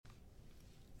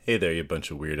Hey there, you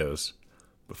bunch of weirdos.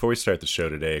 Before we start the show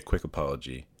today, a quick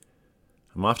apology.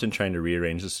 I'm often trying to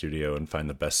rearrange the studio and find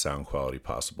the best sound quality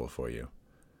possible for you.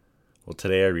 Well,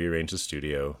 today I rearranged the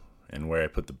studio, and where I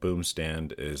put the boom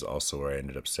stand is also where I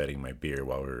ended up setting my beer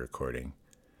while we were recording.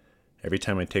 Every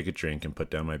time I take a drink and put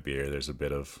down my beer, there's a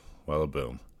bit of, well, a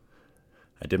boom.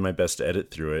 I did my best to edit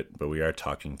through it, but we are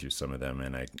talking through some of them,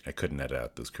 and I couldn't edit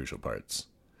out those crucial parts.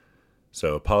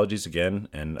 So apologies again,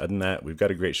 and other than that, we've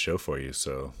got a great show for you,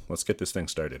 so let's get this thing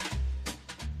started.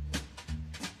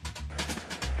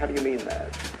 How do you mean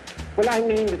that? Well, I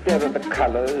mean that there are the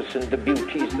colors and the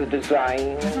beauties, the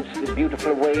designs, the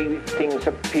beautiful way things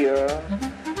appear.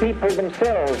 People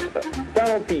themselves,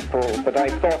 dull people that I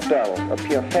thought dull,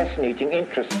 appear fascinating,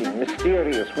 interesting,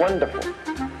 mysterious, wonderful.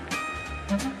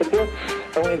 But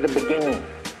that's only the beginning.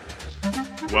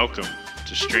 Welcome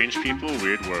to Strange People,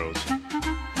 Weird Worlds.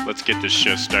 Let's get this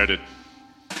show started.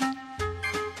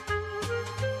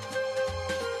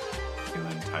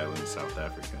 England, Thailand, South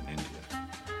Africa, and India,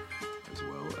 as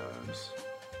well as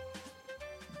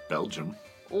Belgium.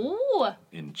 Ooh.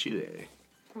 In Chile.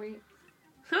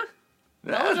 Huh?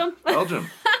 Yeah, Belgium.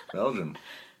 Well,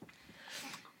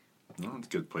 it's a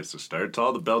good place to start. To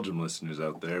all the Belgium listeners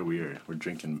out there, we're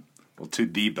drinking. Well, to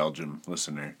the Belgium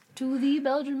listener. To the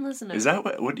Belgian listener. Is that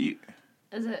what do you?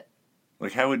 Is it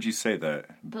Like, how would you say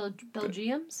that?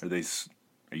 Belgiums?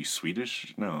 Are you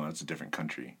Swedish? No, that's a different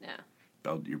country. Yeah.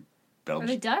 You're Are Belgian.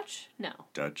 they Dutch? No.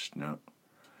 Dutch? No.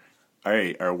 All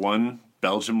right, our one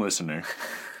Belgium listener.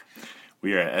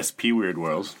 We are at SP Weird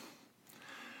Worlds.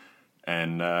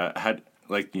 And how do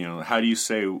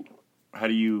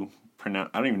you pronounce?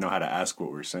 I don't even know how to ask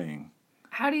what we're saying.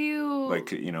 How do you...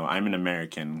 Like, I'm an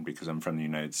American because I'm from the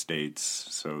United States.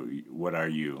 So what are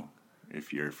you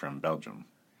if you're from Belgium?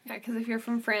 Yeah, because if you're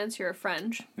from France, you're a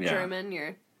French. Yeah. German,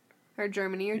 or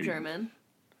Germany, you're German.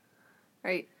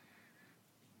 Right?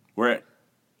 We're at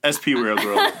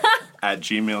spworldworld at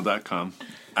gmail.com.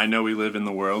 I know we live in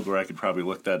the world where I could probably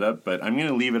look that up, but I'm going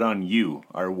to leave it on you,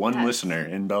 our one listener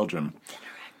in Belgium.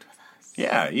 Interact with us.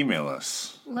 Yeah, email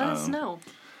us. Let us know.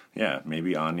 Yeah,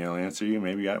 maybe Anya will answer you,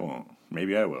 maybe I won't.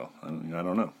 Maybe I will. I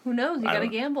don't know. Who knows? You gotta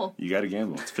gamble. You gotta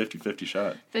gamble. It's 50-50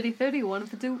 shot. 50-50, one of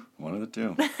the two. One of the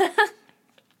two.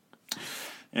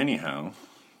 Anyhow,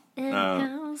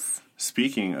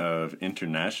 speaking of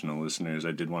international listeners,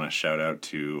 I did want to shout out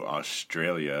to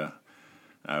Australia.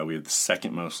 We have the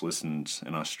second most listens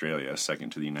in Australia, second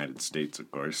to the United States, of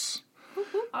course.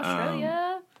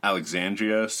 Australia.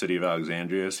 Alexandria, city of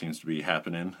Alexandria, seems to be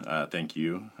happening. Thank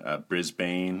you.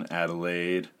 Brisbane,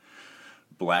 Adelaide,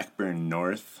 Blackburn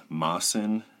North,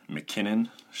 Mawson, McKinnon.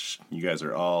 You guys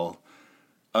are all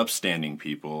upstanding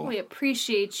people. We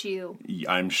appreciate you.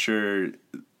 I'm sure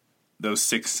those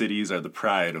 6 cities are the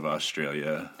pride of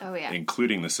Australia. Oh, yeah.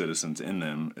 Including the citizens in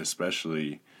them,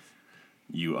 especially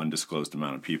you undisclosed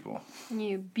amount of people.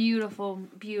 You beautiful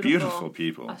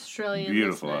people. Australian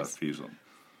beautiful listeners. people.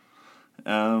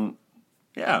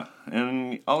 Yeah,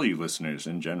 and all you listeners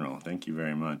in general, thank you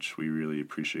very much. We really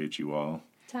appreciate you all.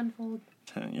 Tenfold.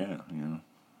 Yeah. Other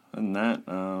than that,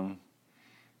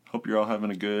 hope you're all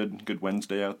having a good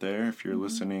Wednesday out there. If you're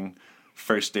listening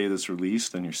first day that's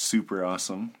released, then you're super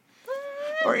awesome.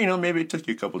 Or, maybe it took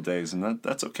you a couple days, and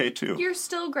that's okay, too. You're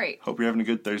still great. Hope you're having a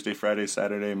good Thursday, Friday,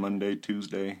 Saturday, Monday,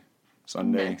 Tuesday,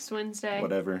 Sunday. Next Wednesday.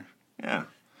 Whatever. Yeah.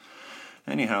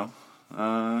 Anyhow,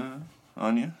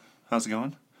 Anya, how's it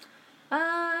going?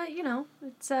 I'm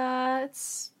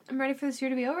ready for this year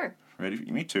to be over. Ready?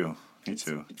 Me too. It's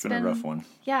been a rough one.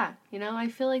 Yeah, I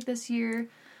feel like this year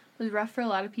was rough for a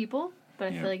lot of people,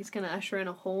 but I feel like it's going to usher in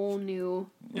a whole new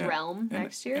realm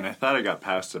next year. And I thought I got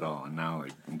past it all, and now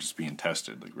I'm just being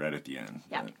tested, right at the end.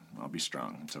 Yeah. But I'll be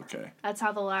strong. It's okay. That's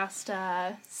how the last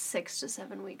 6 to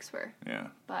 7 weeks were. Yeah.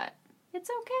 But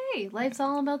it's okay. Life's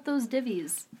all about those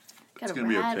divvies. Gotta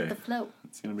ride the float.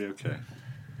 It's gonna be okay.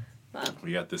 But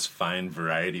we got this fine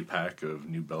variety pack of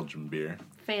New Belgium beer.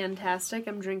 Fantastic.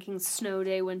 I'm drinking Snow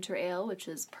Day Winter Ale, which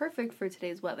is perfect for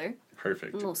today's weather.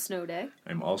 Perfect. A little snow day.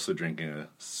 I'm also drinking a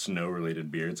snow-related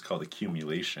beer. It's called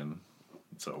Accumulation.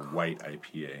 It's a white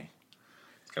IPA.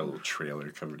 It's got a little trailer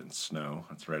covered in snow.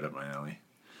 That's right up my alley.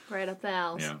 Right up the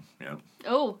Al's. Yeah.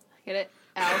 Oh, get it?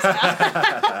 Al's.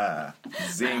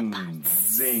 Zing.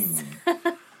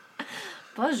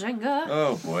 Bazinga.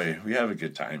 Oh, boy. We have a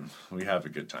good time.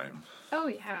 Oh,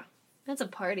 yeah. That's a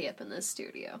party up in this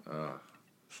studio.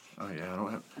 Oh,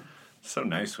 yeah. It's so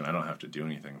nice when I don't have to do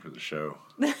anything for the show.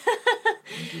 It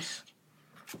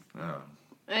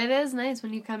is nice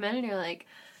when you come in and you're like,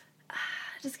 I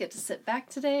just get to sit back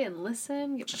today and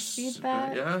listen, get my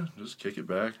feedback. Yeah, just kick it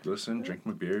back, listen, drink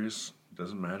my beers.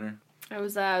 Doesn't matter. I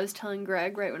was telling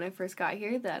Greg right when I first got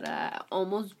here that I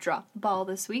almost dropped the ball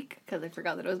this week because I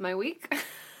forgot that it was my week.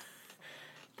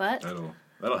 But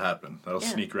that'll happen. That'll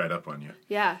sneak right up on you.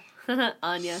 Yeah,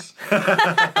 Anya.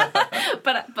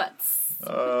 but.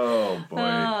 Oh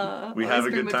boy, we have a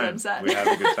good time. We have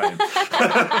a good time.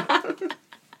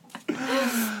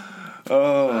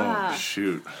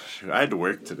 Shoot! I had to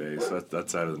work today, so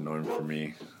that's out of the norm for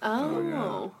me.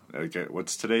 Oh. Yeah. Okay,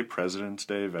 what's today? President's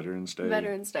Day, Veterans Day,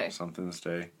 Veterans Day, something's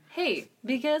day. Hey,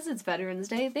 because it's Veterans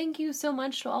Day, thank you so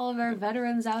much to all of our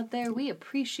veterans out there. We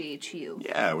appreciate you.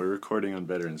 Yeah, we're recording on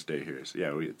Veterans Day here, so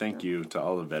yeah, we thank you to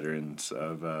all the veterans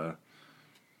of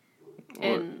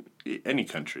any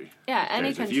country. Yeah, any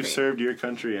country. If you've served your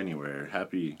country anywhere,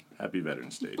 happy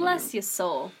Veterans Day. Bless your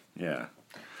soul. Yeah.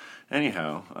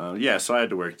 Anyhow, so I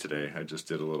had to work today. I just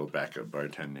did a little backup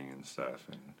bartending and stuff,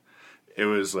 and it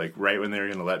was like right when they were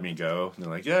going to let me go. And they're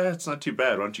like, yeah, it's not too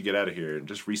bad. Why don't you get out of here and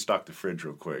just restock the fridge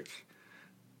real quick?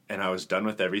 And I was done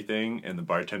with everything, and the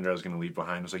bartender I was going to leave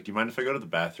behind was like, do you mind if I go to the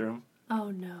bathroom?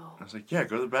 Oh, no. I was like, yeah,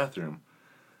 go to the bathroom.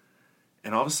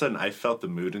 And all of a sudden, I felt the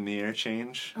mood in the air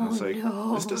change. I was like,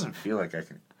 no. This doesn't feel like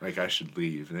I should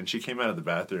leave. And then she came out of the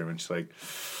bathroom, and she's like,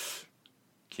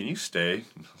 can you stay?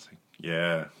 And I was like,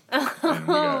 yeah.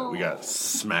 And we got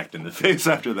smacked in the face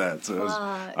after that. So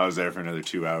I was there for another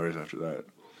 2 hours after that.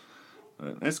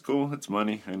 But it's cool. It's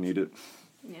money. I need it.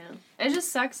 Yeah. It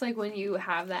just sucks, like, when you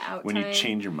have that out when time. you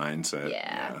change your mindset.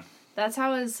 Yeah. That's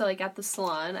how it was, like, at the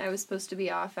salon. I was supposed to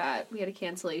be off we had a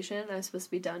cancellation. I was supposed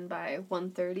to be done by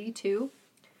 1:30, 2.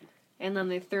 And then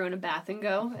they threw in a bath and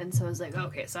go. And so I was like,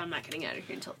 okay, so I'm not getting out of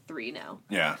here until 3 now.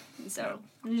 Yeah. And so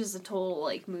it's just a total,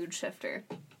 like, mood shifter.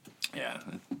 Yeah.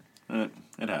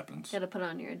 It happens. You gotta put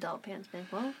on your adult pants, man.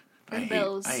 Well,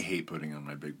 I hate putting on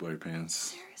my big boy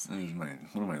pants. Seriously. This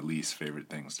is one of my least favorite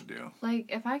things to do. Like,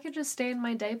 if I could just stay in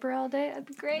my diaper all day, that'd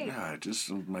be great. Yeah, just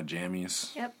my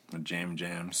jammies. Yep. My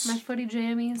jams. My footy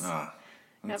jammies.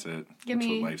 That's it. That's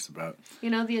what life's about. You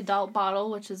know, the adult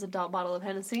bottle, which is adult bottle of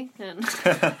Hennessy. And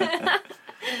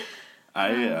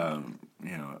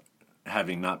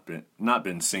having not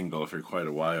been single for quite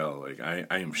a while, like I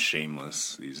am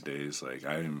shameless these days. Like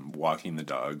I am walking the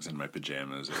dogs in my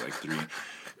pajamas at like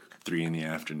 3 in the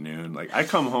afternoon. Like I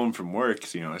come home from work,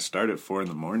 I start at 4 in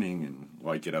the morning, and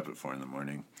I get up at 4 in the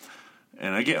morning,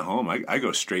 and I get home, I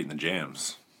go straight in the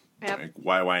jams. Yep. Like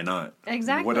why not?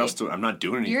 Exactly. What else I'm not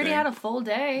doing anything. You already had a full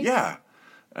day. Yeah.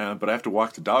 But I have to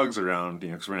walk the dogs around,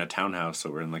 because we're in a townhouse, so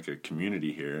we're in like a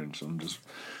community here, and so I'm just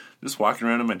walking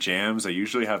around in my jams. I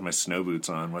usually have my snow boots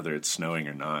on, whether it's snowing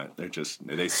or not.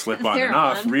 They slip on and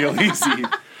off real easy.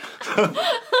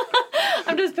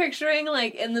 I'm just picturing,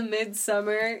 like, in the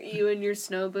midsummer, you in your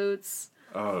snow boots.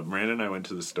 Oh, Miranda and I went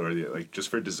to the store, like, just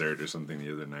for dessert or something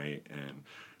the other night, and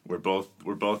we're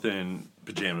both in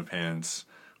pajama pants.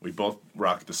 We both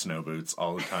rock the snow boots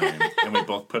all the time, and we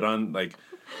both put on, like,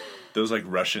 those, like,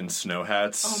 Russian snow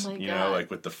hats,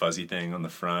 like with the fuzzy thing on the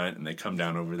front, and they come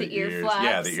down over the ears. Flaps.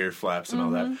 Yeah, the ear flaps and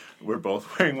all that. We're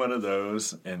both wearing one of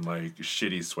those and, like, a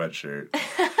shitty sweatshirt.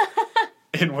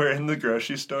 And we're in the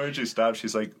grocery store, and she stops.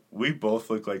 She's like, we both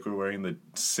look like we're wearing the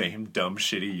same dumb,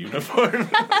 shitty uniform.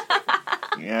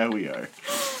 Yeah, we are.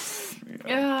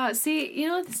 Yeah, see, you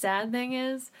know what the sad thing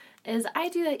is I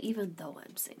do that even though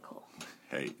I'm single.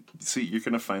 Hey, see, you're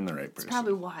going to find the right person. That's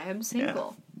probably why I'm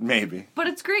single. Yeah, maybe. But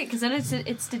it's great, because then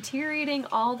it's deteriorating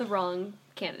all the wrong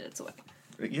candidates away.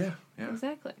 Yeah.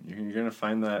 Exactly. You're going to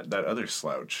find that other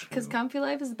slouch. Because comfy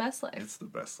life is the best life. It's the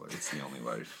best life. It's the only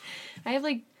life. I have,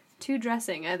 like, 2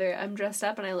 dressing. Either I'm dressed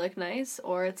up and I look nice,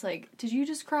 or it's like, did you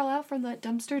just crawl out from that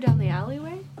dumpster down the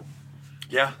alleyway?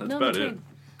 Yeah, that's about it.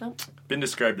 Nope. Been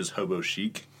described as hobo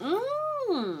chic.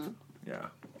 Yeah.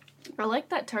 I like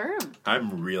that term. I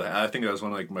think that was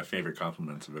one of, like, my favorite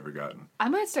compliments I've ever gotten. I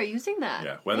might start using that.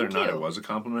 Yeah, whether or not it was a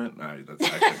compliment, I'm going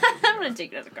to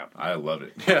take it as a compliment. I love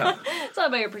it. Yeah. It's all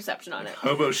about your perception on it.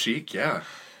 Hobo chic, yeah.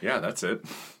 Yeah, that's it.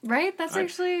 Right? That's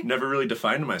actually... Never really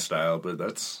defined my style, but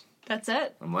that's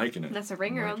it. I'm liking it. That's a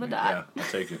ringer on the dot. Yeah, I'll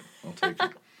take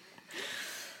it.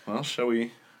 Well, shall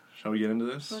we get into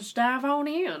this? Let's dive on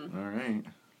in. All right.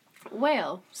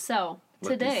 Well, so,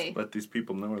 today... Let these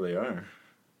people know where they are.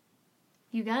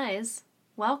 You guys,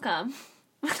 welcome.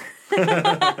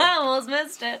 Almost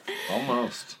missed it.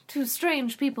 Almost. To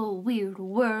Strange People, Weird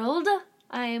World.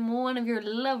 I am one of your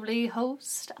lovely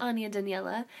hosts, Anya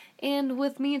Daniela, and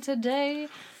with me today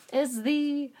is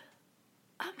the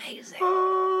amazing,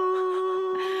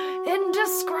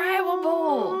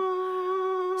 indescribable,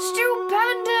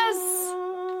 stupendous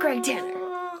Greg Tanner.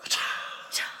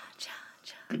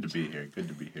 Good to be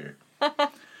here.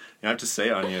 I have to say,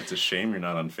 Anya, it's a shame you're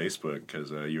not on Facebook, because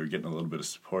you were getting a little bit of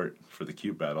support for the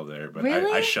cute battle there, but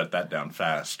Really? I shut that down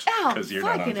fast, Oh, because you're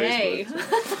not on fucking A.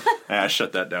 Facebook. I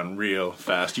shut that down real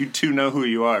fast. You two know who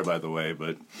you are, by the way,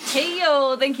 but... Hey,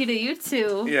 yo, thank you to you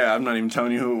two. Yeah, I'm not even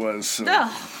telling you who it was. So.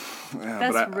 Ugh, Yeah,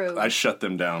 that's but rude. I shut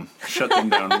them down. Shut them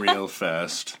down real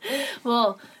fast.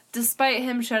 well, despite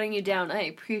him shutting you down, I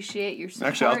appreciate your support.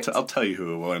 Actually, I'll tell you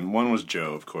who it was. One was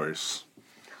Joe, of course.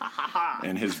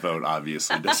 And his vote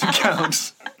obviously doesn't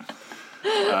count.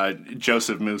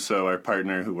 Joseph Musso, our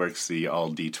partner who works the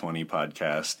All D20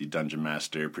 podcast, the Dungeon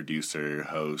Master, producer,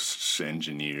 host,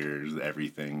 engineer,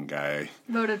 everything guy.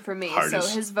 Voted for me, Hardest.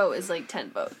 so his vote is like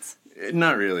 10 votes.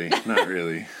 Not really. Not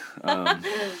really.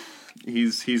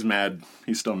 He's mad.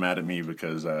 He's still mad at me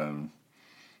because I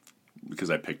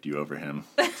picked you over him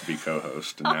to be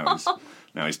co-host, and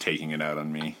now he's taking it out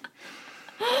on me.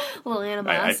 A little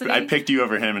animosity. I picked you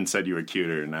over him and said you were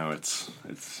cuter, and now it's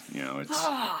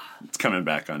coming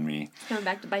back on me. Coming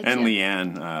back to bite And you.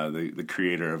 Leanne, the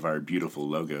creator of our beautiful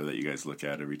logo that you guys look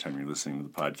at every time you're listening to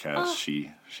the podcast,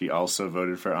 she also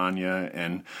voted for Anya,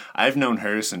 and I've known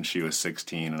her since she was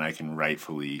 16, and I can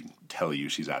rightfully tell you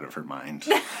she's out of her mind.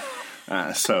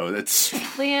 So it's...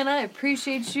 Leanne, I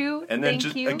appreciate you. And then Thank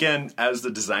just, you. again, as the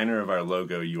designer of our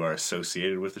logo, you are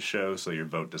associated with the show, so your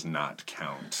vote does not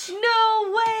count.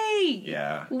 No way!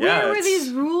 Yeah. Where were it's-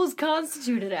 these rules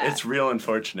constituted at? It's real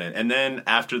unfortunate. And then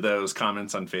after those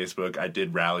comments on Facebook, I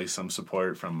did rally some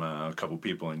support from a couple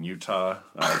people in Utah,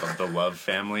 the Love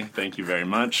family. Thank you very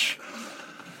much.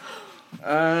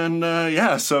 And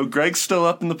so Greg's still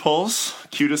up in the polls.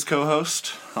 Cutest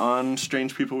co-host on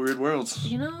Strange People, Weird Worlds.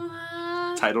 You know,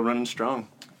 Title running strong.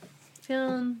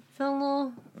 feeling a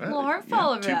little heartful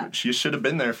over that. You should have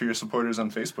been there for your supporters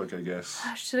on Facebook, I guess.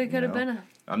 Should have, could have been a...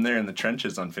 I'm there in the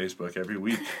trenches on Facebook every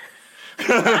week.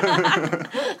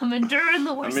 I'm enduring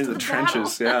the worst I'm in of the the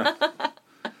trenches, battle. yeah.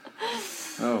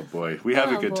 Oh boy, we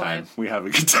have a good boy. time. We have a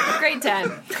good time. Great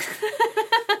time.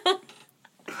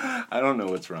 I don't know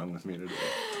what's wrong with me today.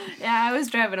 Yeah, I was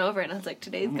driving over and I was like,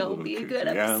 today's I'm gonna be a kooky. good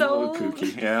Yeah, episode. I'm a little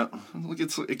kooky. Yeah, look,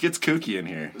 it gets kooky in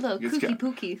here. A little It gets kooky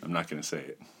pooky. I'm not gonna say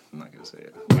it.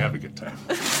 We have a good time.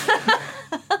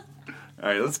 All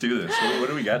right, let's do this. What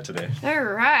do we got today?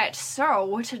 Alright,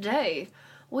 so today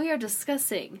we are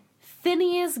discussing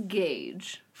Phineas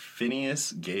Gage.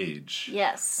 Phineas Gage.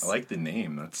 Yes. I like the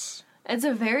name. That's It's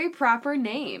a very proper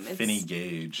name. It's Finny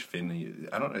Gage. Finny.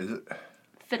 I don't know. Is it?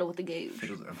 Fiddle with the Gage.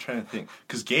 I'm trying to think.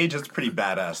 Because Gage is a pretty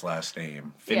badass last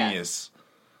name. Yeah. Phineas.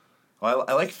 Well,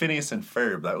 I like Phineas and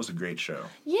Ferb. That was a great show.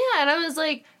 Yeah, and I was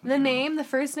like, the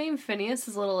first name Phineas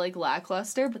is a little like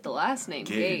lackluster, but the last name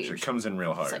Gage. Gage. It comes in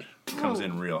real hard. like, It comes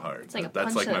in real hard. It's like a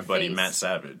That's punch like to my the buddy face. Matt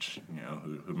Savage,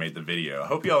 who made the video. I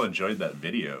hope you all enjoyed that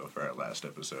video for our last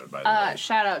episode, by the way.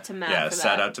 Shout out to Matt Yeah, for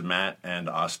shout that. out to Matt and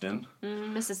Austin.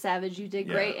 Mrs. Savage, you did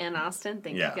Yeah. great, and Austin,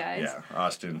 thank you guys. Yeah,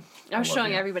 Austin. I was love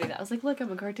showing you. everybody that. I was like, look,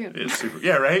 I'm a cartoon. It's super.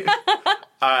 Yeah, right?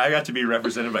 I got to be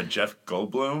represented by Jeff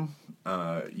Goldblum.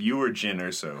 You were Jin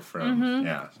Urso from...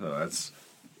 Yeah, so that's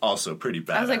also pretty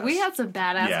badass. I was like, we had some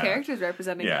badass Yeah. characters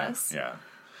representing Yeah, us. yeah.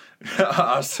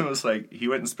 Austin was like, he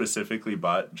went and specifically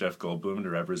bought Jeff Goldblum to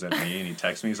represent me, and he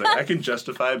texted me, he's like, I can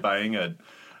justify buying an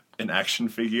action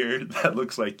figure that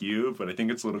looks like you, but I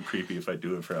think it's a little creepy if I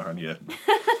do it for Anya.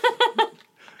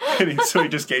 So he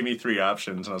just gave me 3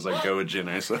 options, and I was like, go with Jin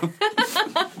Urso.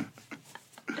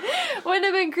 Wouldn't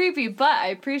have been creepy, but I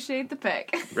appreciate the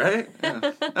pick. Right?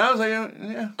 Yeah. I was like,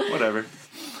 yeah, whatever.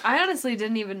 I honestly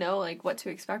didn't even know like what to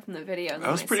expect from the video. And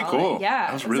That was then I pretty saw cool. It. Yeah,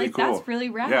 that was I was really like, cool. That's really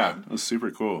rad. Yeah, it was super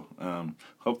cool.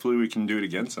 Hopefully we can do it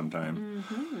again sometime.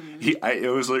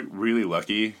 It was like really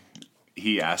lucky.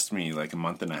 He asked me like a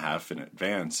month and a half in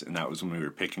advance, and that was when we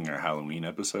were picking our Halloween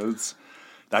episodes.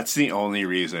 That's the only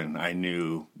reason I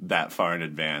knew that far in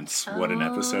advance what an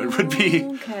episode would be.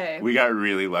 Okay. We got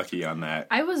really lucky on that.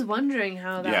 I was wondering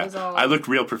how that was all. I looked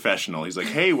real professional. He's like,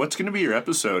 "Hey, what's going to be your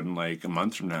episode in like a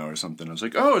month from now or something?" I was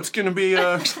like, "Oh, it's going to be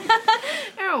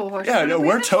Oh, yeah, no,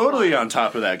 we're this totally one. on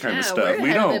top of that kind of Yeah, stuff. We're We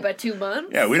ahead of don't it by 2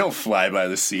 months. Yeah, we don't fly by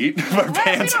the seat of our We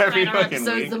pants don't every write our fucking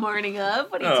episodes week. the morning of.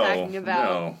 What are you No, talking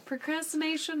about? no.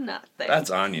 Procrastination, nothing. That's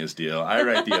Anya's deal. I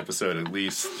write the episode at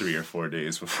least 3 or 4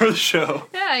 days before the show.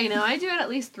 Yeah, I do it at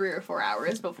least 3 or 4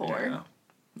 hours before.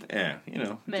 Yeah, you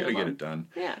gotta Minimum. get it done.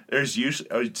 Yeah. It's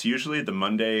usually the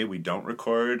Monday we don't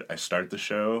record. I start the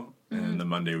show, and then the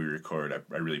Monday we record,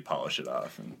 I really polish it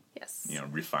off and Yes.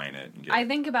 refine it. And get I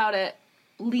think about it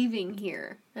leaving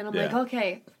here, and I'm like, Yeah.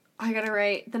 okay, I gotta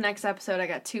write the next episode. I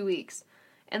got 2 weeks.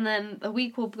 And then a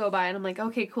week will go by, and I'm like,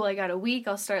 okay, cool, I got a week.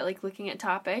 I'll start, like, looking at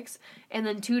topics. And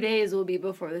then 2 days will be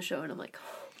before the show, and I'm like,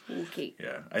 Okay.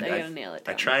 Yeah, I gotta nail it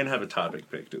I down. try and have a topic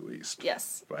picked at least.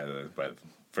 Yes. By the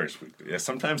first week. Yeah,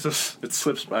 sometimes it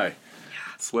slips by.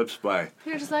 It slips by.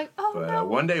 You're just like, oh But no.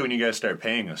 one day when you guys start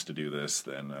paying us to do this,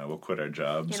 then we'll quit our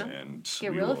jobs and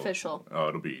Get we real will- official. Oh,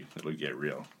 it'll get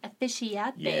real.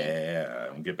 Officiate. Yeah,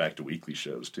 we'll get back to weekly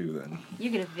shows too then. You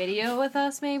get a video with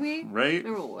us, maybe? Right?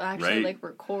 Or we'll actually, Right. like,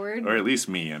 record. Or at least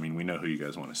me. I mean, we know who you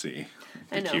guys want to see.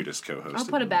 The I know. cutest co-host. I'll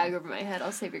put a bag over my head.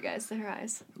 I'll save your guys their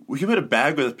eyes. We can put a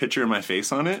bag with a picture of my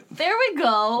face on it. There we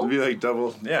go. It'll be like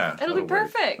double. Yeah. It'll be that'll work.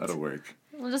 perfect. That'll work.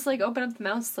 We'll just, like, open up the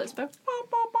mouse slips. But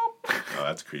bop, bop, bop. Oh,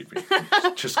 that's creepy.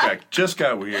 just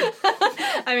got weird.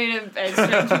 I mean, it's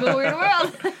strange to the weird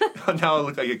world. Now I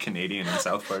look like a Canadian in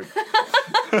South Park.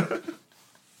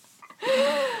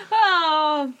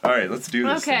 Oh. All right, let's do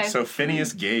this. Okay. Then. So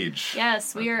Phineas Gage.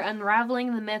 Yes, we are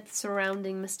unraveling the myth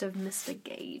surrounding Mr.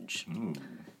 Gage. Ooh.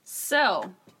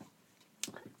 So,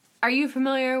 are you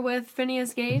familiar with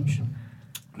Phineas Gage?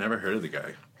 Never heard of the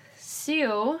guy.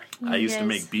 So, I used to guys-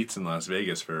 make beats in Las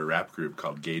Vegas for a rap group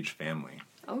called Gage Family.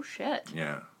 Oh shit,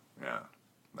 Yeah.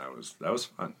 That was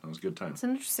fun. That was a good time. it's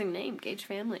an interesting name, Gage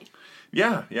Family.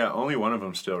 Yeah. Only one of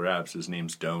them still raps. His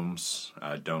name's Domes.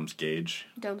 Domes Gage.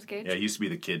 Domes Gage. Yeah, he used to be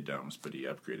the Kid Domes, but he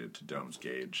upgraded to Domes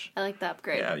Gage. I like the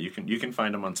upgrade. Yeah, you can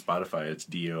find him on Spotify. It's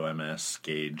DOMS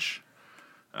Gage.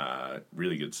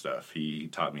 Really good stuff. He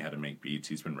taught me how to make beats.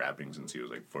 He's been rapping since he was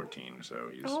like 14, so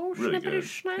he's Oh, really snippity good.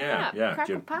 snap. Yeah. Crack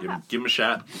a Give, pop. give him a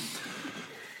shot.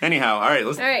 Anyhow, all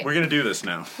right, we're gonna do this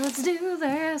now. Let's do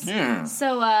this. Yeah.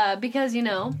 So, because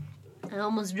I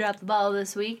almost dropped the ball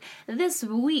this week. This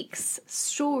week's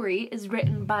story is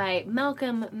written by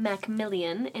Malcolm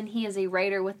Macmillan, and he is a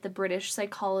writer with the British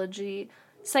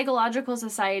Psychological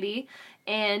Society,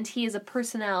 and he is a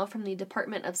personnel from the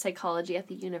Department of Psychology at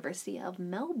the University of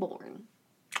Melbourne.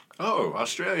 Oh,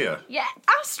 Australia. Yeah,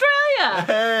 Australia!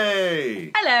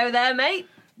 Hey. Hello there, mate.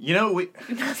 You know,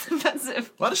 That's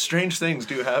offensive. a lot of strange things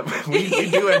do happen. We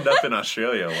do end up in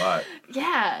Australia a lot.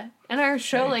 Yeah, and our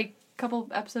show, Hey. like, a couple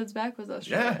episodes back was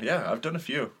Australia. Yeah, I've done a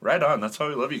few. Right on. That's why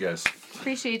we love you guys.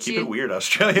 Appreciate Keep you. it weird,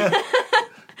 Australia.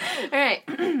 All right.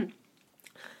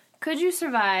 Could you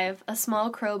survive a small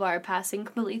crowbar passing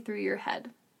completely through your head?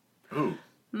 Ooh.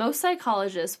 Most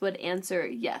psychologists would answer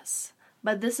yes,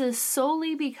 but this is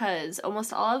solely because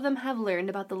almost all of them have learned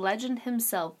about the legend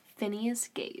himself, Phineas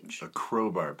Gage. A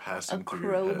crowbar passing A through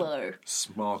your head. crowbar.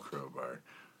 Small crowbar.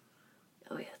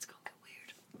 Oh yeah, it's gonna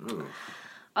get weird. Ooh.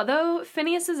 Although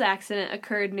Phineas's accident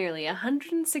occurred nearly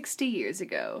 160 years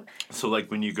ago, So,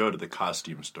 like when you go to the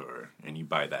costume store and you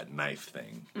buy that knife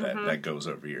thing that goes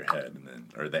over your head, and then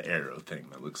or the arrow thing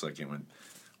that looks like it when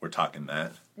we're talking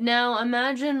that, now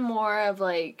imagine more of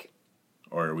like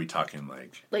or are we talking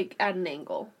like at an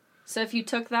angle. So if you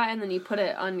took that and then you put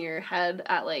it on your head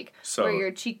at like So- where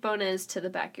your cheekbone is to the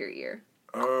back of your ear.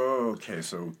 oh, okay,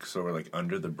 so we're like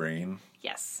under the brain.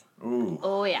 Yes. Ooh,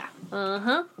 Oh yeah.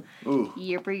 Uh-huh. ooh,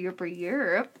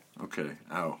 Yerp. okay,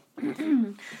 ow.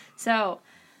 So,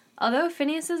 although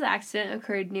Phineas's accident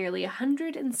occurred nearly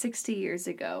 160 years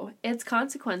ago, its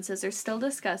consequences are still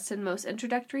discussed in most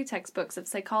introductory textbooks of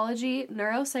psychology,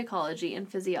 neuropsychology, and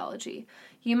physiology.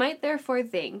 You might therefore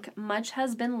think much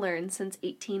has been learned since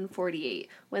 1848,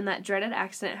 when that dreaded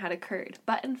accident had occurred,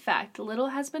 but in fact, little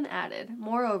has been added.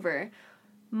 Moreover,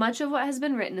 much of what has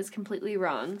been written is completely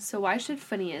wrong, so why should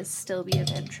Phineas still be of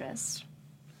interest?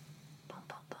 Bum,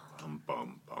 bum, bum.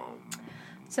 Bum, bum.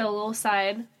 So a little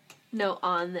side note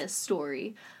on this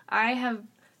story.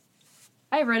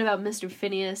 I've read about Mr.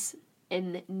 Phineas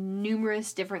in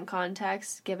numerous different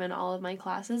contexts given all of my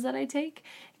classes that I take.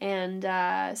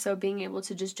 And so being able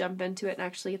to just jump into it and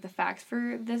actually get the facts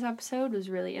for this episode was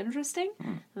really interesting.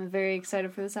 I'm very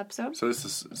excited for this episode. So this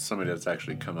is somebody that's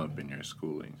actually come up in your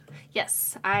schooling.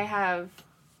 Yes, I have.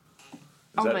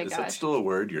 Is My that gosh. still a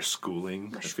word? You're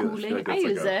schooling? schooling? like I that's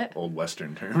use like it. old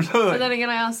Western term. But then again,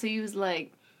 I also use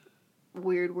like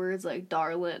weird words like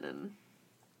darling and...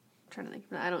 I'm trying to think.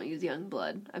 I don't use young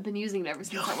blood. I've been using it ever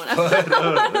since I went out.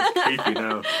 Oh, that's creepy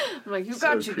now. I'm like, you So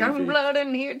got your young creepy. blood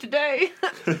in here today.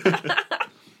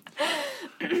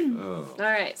 Oh. All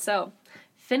right, so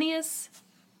Phineas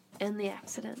and the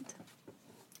accident.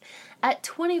 At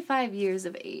 25 years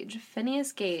of age,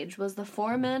 Phineas Gage was the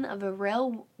foreman of a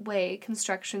railway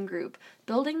construction group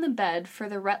building the bed for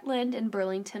the Rutland and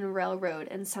Burlington Railroad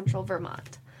in central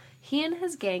Vermont. He and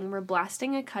his gang were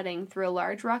blasting a cutting through a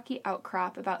large rocky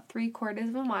outcrop about 3/4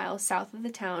 of a mile south of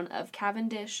the town of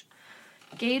Cavendish.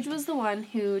 Gage was the one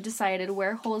who decided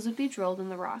where holes would be drilled in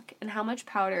the rock and how much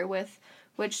powder with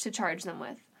which to charge them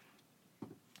with.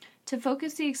 To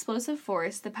focus the explosive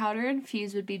force, the powder and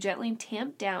fuse would be gently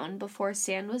tamped down before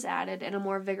sand was added and a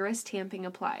more vigorous tamping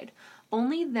applied.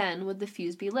 Only then would the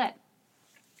fuse be lit.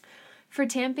 For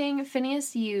tamping,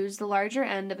 Phineas used the larger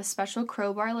end of a special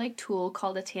crowbar-like tool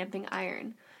called a tamping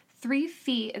iron. 3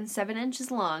 feet and 7 inches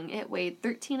long, it weighed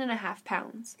 13.5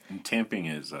 pounds. And tamping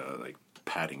is like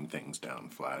patting things down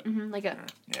flat. Like a...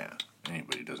 Yeah,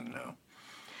 anybody doesn't know.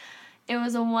 It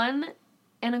was a 1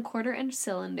 1/4 inch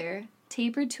cylinder,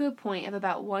 tapered to a point of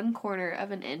about 1/4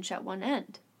 of an inch at one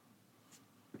end.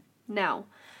 Now,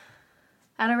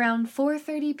 at around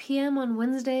 4:30 p.m. on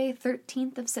Wednesday,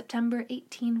 13th of September,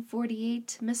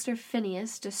 1848, Mr.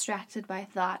 Phineas, distracted by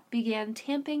thought, began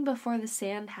tamping before the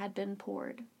sand had been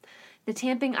poured. The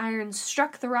tamping iron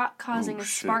struck the rock, causing a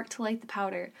spark to light the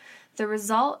powder. The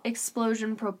result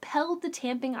explosion propelled the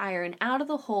tamping iron out of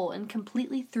the hole and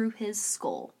completely through his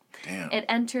skull. Damn. It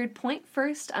entered point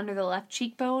first under the left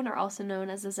cheekbone, or also known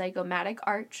as the zygomatic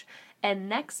arch, and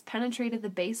next penetrated the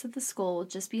base of the skull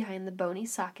just behind the bony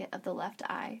socket of the left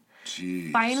eye.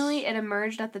 Jeez. Finally, it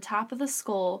emerged at the top of the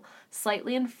skull,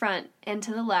 slightly in front and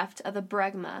to the left of the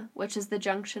bregma, which is the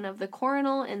junction of the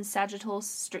coronal and sagittal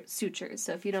sutures.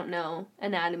 So if you don't know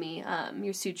anatomy,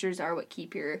 your sutures are what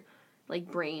keep your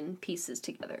brain pieces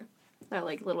together. They're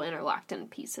like little interlocked in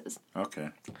pieces. Okay.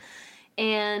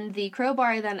 And the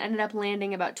crowbar then ended up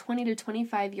landing about 20 to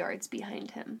 25 yards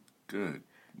behind him. Good.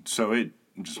 So it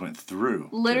just went through.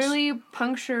 Literally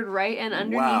punctured right and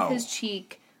underneath Wow. his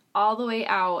cheek, all the way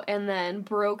out, and then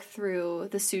broke through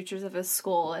the sutures of his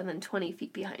skull, and then 20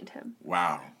 feet behind him.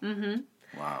 Wow.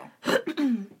 Mm-hmm. Wow.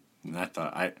 And I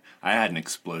thought I had an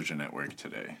explosion at work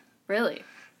today. Really?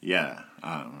 Yeah.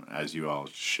 As you all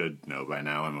should know by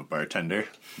now, I'm a bartender.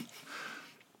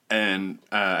 And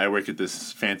I work at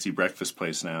this fancy breakfast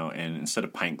place now, and instead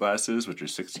of pint glasses, which are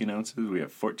 16 ounces, we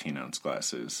have 14-ounce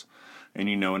glasses. And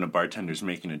you know when a bartender's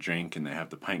making a drink and they have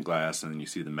the pint glass and then you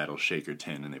see the metal shaker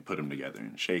tin and they put them together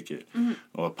and shake it. Mm-hmm.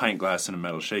 Well, a pint glass and a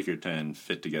metal shaker tin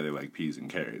fit together like peas and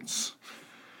carrots.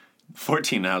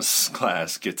 14-ounce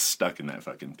glass gets stuck in that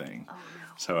fucking thing. Oh, no.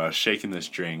 So I was shaking this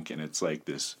drink and it's like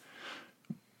this...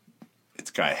 It's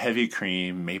got heavy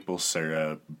cream, maple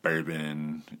syrup,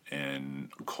 bourbon, and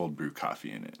cold brew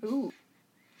coffee in it. Ooh.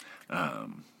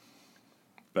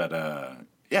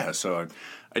 Yeah, so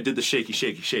I did the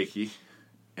shaky,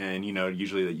 and, you know,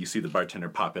 usually you see the bartender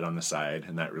pop it on the side,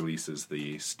 and that releases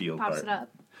the steel part. Pops it up.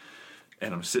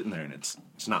 And I'm sitting there, and it's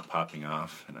not popping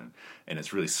off, and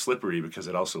it's really slippery because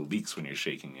it also leaks when you're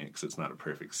shaking it because it's not a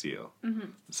perfect seal.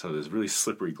 Mm-hmm. So there's really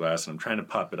slippery glass, and I'm trying to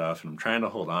pop it off, and I'm trying to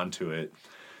hold on to it,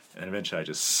 and eventually I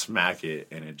just smack it,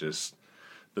 and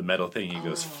the metal thingy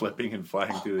goes flipping and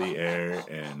flying through the air,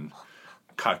 and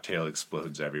cocktail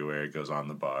explodes everywhere. It goes on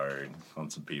the bar and on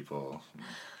some people.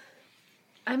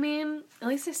 I mean, at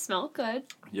least they smell good.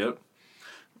 Yep.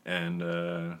 And,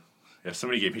 yeah,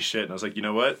 somebody gave me shit, and I was like, you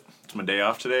know what? It's my day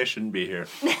off today. I shouldn't be here.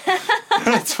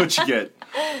 That's what you get.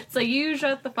 It's like, you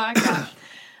shut the fuck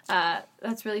up.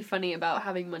 That's really funny about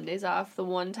having Mondays off. The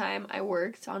one time I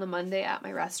worked on a Monday at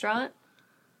my restaurant,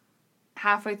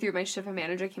 halfway through my shift, my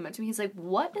manager came up to me. He's like,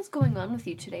 what is going on with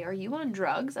you today? Are you on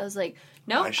drugs? I was like,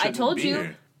 no, I told you,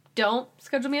 here. Don't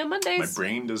schedule me on Mondays. My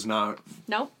brain does not.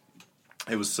 Nope.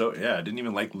 It was so, yeah, I didn't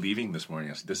even like leaving this morning.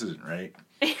 I said, this isn't right.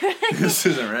 This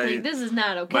isn't right. Like, this is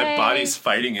not okay. My body's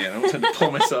fighting it. I almost had to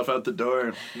pull myself out the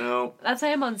door. No. That's how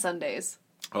I am on Sundays.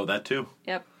 Oh, that too?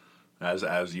 Yep.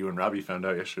 As you and Robbie found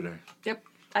out yesterday. Yep.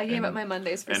 I gave up my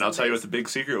Mondays for And Sundays. I'll tell you what the big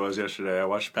secret was yesterday. I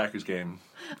watched the Packers game.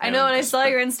 I know, and I saw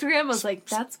your Instagram. I was like,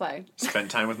 that's why.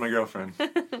 Spent time with my girlfriend.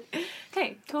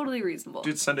 Hey, totally reasonable.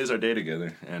 Dude, Sunday's our day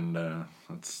together, and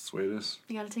that's the way it is.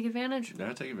 You gotta take advantage. You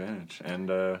gotta take advantage. And,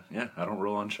 yeah, I don't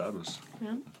roll on Shabbos.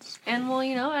 Yeah. And, well,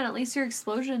 you know, and at least your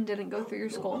explosion didn't go through your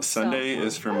skull. Sunday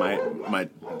is for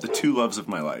the two loves of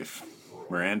my life.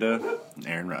 Miranda and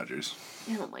Aaron Rodgers.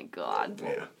 Oh, my God.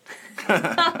 Yeah.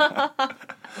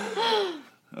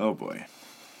 Oh, boy.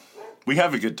 We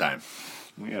have a good time.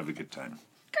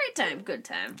 Great time, good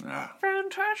time. Ah.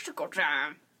 Fantastical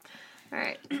time. All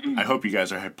right. I hope you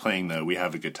guys are playing the We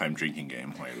Have a Good Time drinking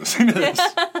game while you're listening to this.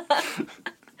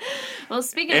 Well,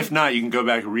 speaking If of... not, you can go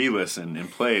back, re-listen, and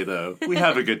play the We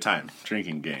Have a Good Time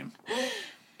drinking game.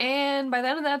 And by the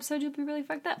end of the episode, you'll be really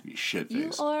fucked up. You shit You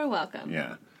face. are welcome.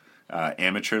 Yeah.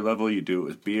 Amateur level, you do it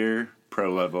with beer. Pro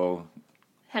level,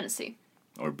 Hennessy.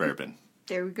 or bourbon.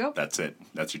 There we go. That's it.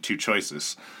 That's your two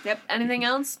choices. Yep. Anything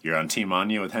else? You're on Team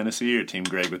Anya with Hennessy or Team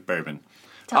Greg with bourbon.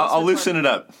 which I'll loosen one. it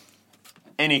up.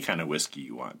 Any kind of whiskey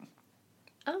you want.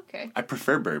 Okay. I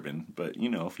prefer bourbon, but, you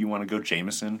know, if you want to go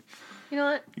Jameson, You know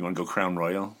what? you want to go Crown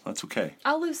Royal, that's okay.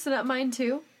 I'll loosen up mine,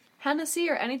 too. Hennessy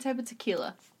or any type of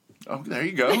tequila. Oh, there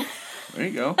you go. There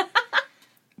you go.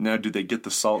 Now, do they get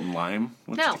the salt and lime?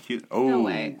 With No. tequila? Oh, No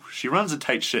way. She runs a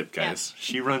tight ship, guys. Yeah.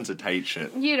 She runs a tight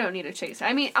ship. You don't need a chaser.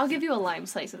 I mean, I'll give you a lime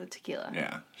slice with the tequila.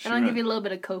 Yeah. And I'll give you a little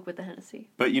bit of Coke with the Hennessy.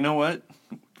 But you know what?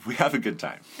 We have a good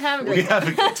time. Have a good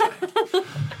time.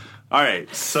 All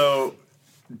right, so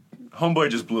homeboy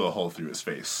just blew a hole through his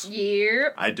face.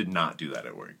 Yep. I did not do that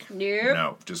at work. Nope.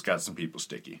 No, just got some people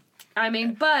sticky. I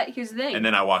mean, but here's the thing. And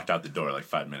then I walked out the door like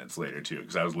 5 minutes later, too,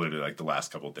 because that was literally like the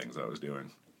last couple things I was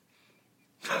doing.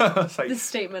 Like, the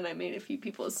statement I made a few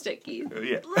people is sticky.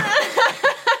 Yeah.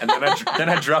 And then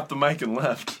I dropped the mic and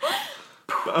left.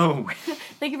 Boom.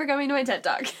 Thank you for coming to my TED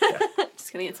Talk. Yeah.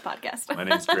 Just kidding, it's a podcast. My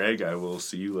name's Greg. I will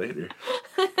see you later.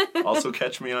 Also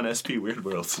catch me on SP Weird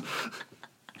Worlds.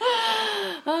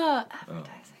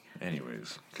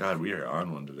 Anyways, God, we are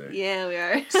on one today. Yeah, we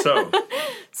are.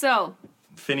 So,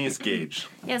 Phineas Gage.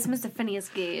 Yes, Mr. Phineas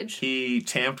Gage. He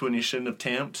tamped when he shouldn't have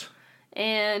tamped.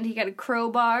 And he got a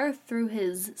crowbar through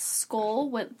his skull,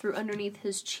 went through underneath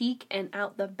his cheek, and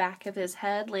out the back of his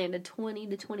head, landed 20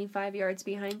 to 25 yards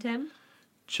behind him.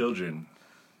 Children,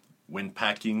 when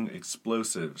packing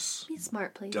explosives, be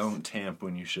smart, please. Don't tamp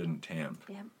when you shouldn't tamp.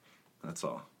 Yep. That's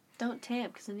all. Don't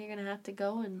tamp, because then you're going to have to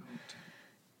go and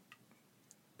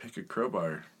pick a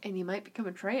crowbar. And you might become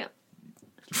a tramp.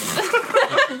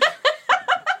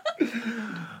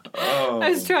 I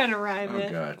was trying to rhyme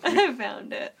it. God. I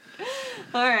found it.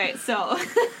 All right, so.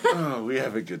 We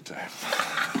have a good time.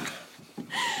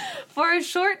 For a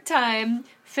short time,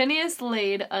 Phineas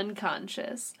laid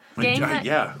unconscious.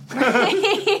 Yeah.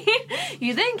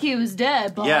 You think he was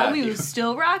dead, but yeah, he was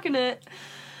still rocking it.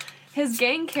 His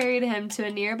gang carried him to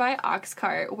a nearby ox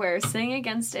cart where, sitting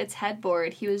against its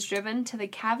headboard, he was driven to the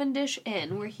Cavendish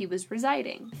Inn where he was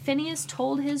residing. Phineas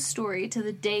told his story to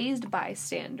the dazed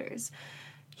bystanders.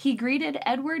 He greeted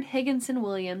Edward Higginson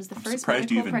Williams, the first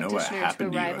medical practitioner to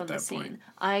arrive on the scene.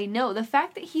 I know. The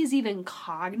fact that he's even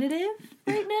cognitive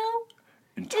right now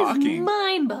and talking is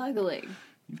mind-boggling.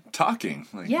 Talking?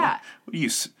 Like, yeah. What do you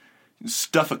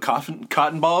stuff a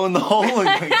cotton ball in the hole?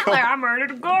 Like, I'm ready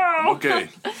to go. Okay.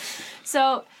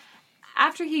 So,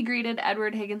 after he greeted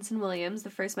Edward Higginson Williams, the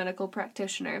first medical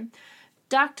practitioner,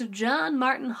 Dr. John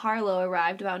Martin Harlow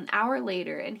arrived about an hour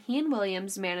later, and he and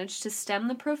Williams managed to stem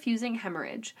the profusing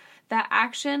hemorrhage. That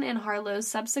action and Harlow's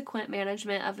subsequent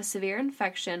management of a severe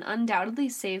infection undoubtedly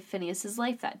saved Phineas's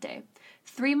life that day.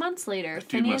 3 months later, that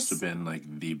dude Phineas must have been like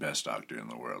the best doctor in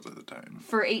the world at the time.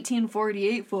 For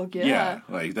 1848, fuck yeah. Yeah,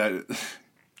 like that.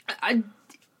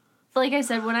 Like I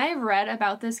said, when I've read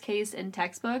about this case in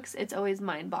textbooks, it's always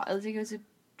mind-boggling. It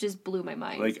just blew my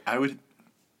mind. Like I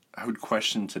would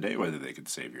question today whether they could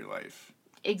save your life.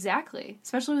 Exactly,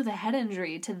 especially with a head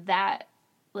injury to that,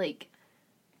 like,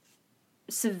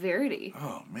 severity.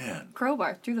 Oh man!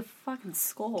 Crowbar through the fucking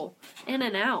skull, in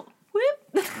and out.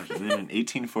 Whoop. And then in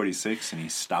 1846, and he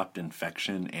stopped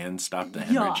infection and stopped the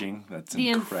hemorrhaging. That's the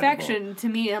incredible. infection to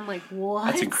me, I'm like, what?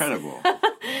 That's incredible.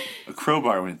 A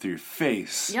crowbar went through your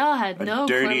face. Y'all had no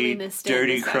cleanliness.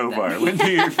 Dirty crowbar went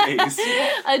through your face.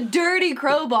 A dirty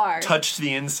crowbar touched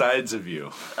the insides of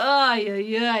you.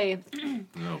 Ay.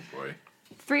 Oh boy.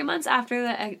 3 months after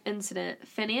the incident,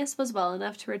 Phineas was well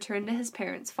enough to return to his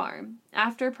parents' farm.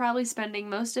 After probably spending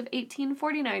most of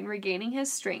 1849 regaining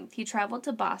his strength, he traveled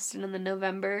to Boston in the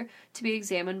November to be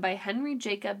examined by Henry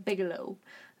Jacob Bigelow.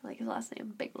 I like his last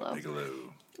name, Bigelow.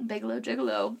 Bigelow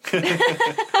Gigolo.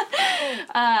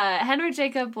 Henry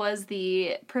Jacob was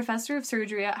the professor of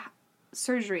surgery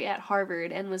at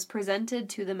Harvard and was presented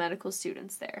to the medical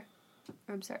students there.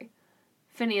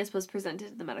 Phineas was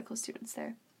presented to the medical students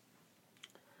there.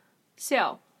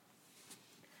 So,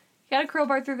 he got a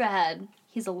crowbar through the head.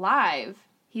 He's alive.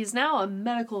 He's now a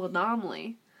medical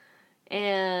anomaly.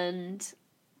 And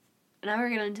now we're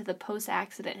getting into the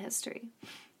post-accident history.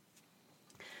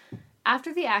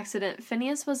 After the accident,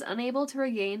 Phineas was unable to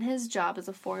regain his job as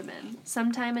a foreman.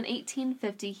 Sometime in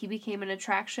 1850, he became an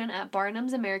attraction at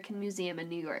Barnum's American Museum in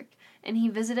New York, and he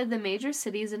visited the major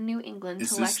cities in New England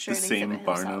to lecture and exhibit himself.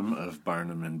 Is this the same Barnum of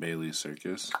Barnum and Bailey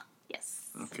Circus? Yes.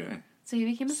 Okay. So he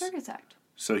became a circus act.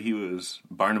 So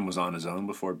Barnum was on his own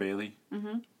before Bailey?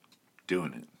 Mm-hmm.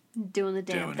 Doing it. Doing the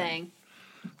damn thing.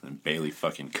 And Bailey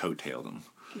fucking coattailed him.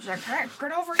 He's like, hey,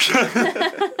 get over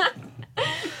here.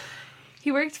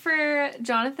 He worked for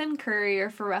Jonathan Currier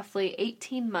for roughly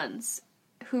 18 months,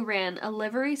 who ran a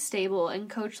livery stable and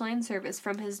coach line service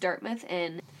from his Dartmouth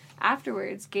inn.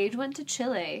 Afterwards, Gage went to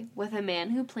Chile with a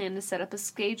man who planned to set up a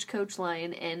stagecoach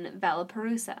line in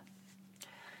Valparaiso.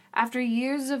 After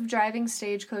years of driving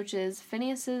stagecoaches,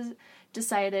 Phineas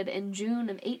decided in June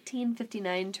of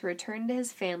 1859 to return to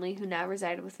his family, who now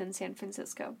resided within San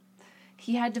Francisco.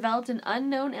 He had developed an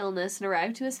unknown illness and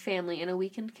arrived to his family in a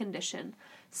weakened condition.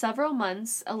 Several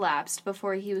months elapsed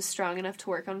before he was strong enough to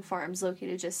work on farms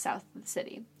located just south of the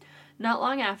city. Not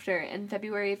long after, in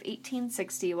February of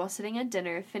 1860, while sitting at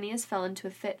dinner, Phineas fell into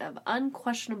a fit of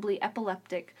unquestionably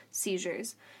epileptic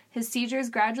seizures. His seizures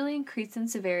gradually increased in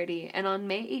severity, and on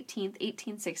May 18,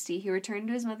 1860, he returned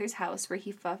to his mother's house where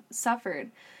he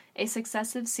suffered a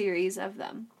successive series of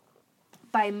them.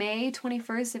 By May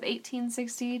 21st of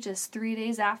 1860, just 3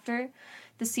 days after,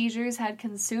 the seizures had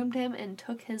consumed him and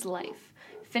took his life.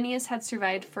 Phineas had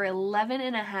survived for 11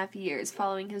 and a half years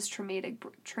following his traumatic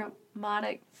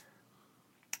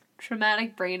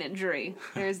brain injury.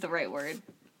 There's the right word.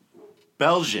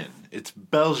 Belgian. It's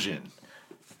Belgian.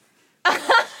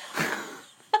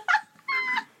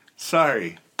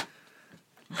 Sorry.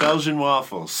 Belgian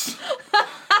waffles.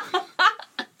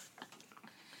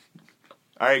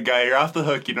 All right, Guy, you're off the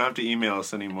hook. You don't have to email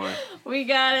us anymore. We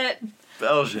got it.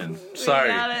 Belgian. Sorry.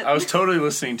 got it. I was totally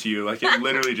listening to you. Like, it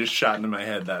literally just shot into my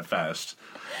head that fast.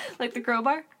 Like the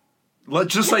crowbar?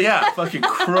 Just like, yeah, fucking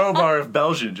crowbar of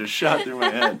Belgian just shot through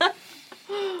my head.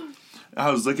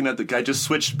 I was looking at the guy, just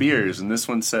switched beers, and this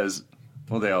one says,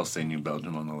 well, they all say New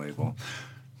Belgium on the label.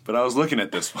 But I was looking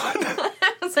at this one. I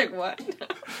was like, what?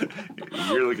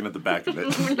 You're looking at the back of it.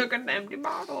 Look at the empty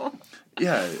bottle.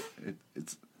 Yeah,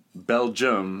 it's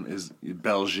Belgium is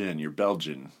Belgian. You're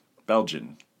Belgian.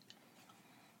 Belgian.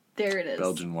 There it is.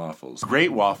 Belgian waffles.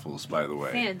 Great waffles, by the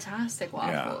way. Fantastic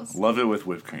waffles. Yeah, love it with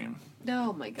whipped cream.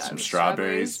 Oh my god. Some with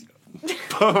strawberries.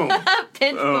 Boom.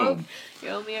 Pinch Coke. Boom. You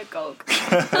owe me a Coke.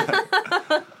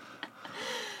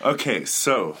 Okay,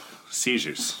 so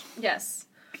seizures. Yes.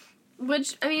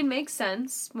 Which, I mean, makes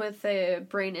sense with a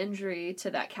brain injury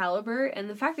to that caliber, and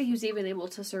the fact that he was even able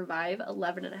to survive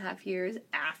 11 and a half years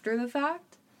after the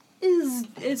fact is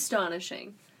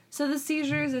astonishing. So the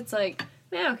seizures, it's like,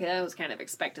 yeah, okay, that was kind of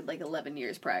expected, like 11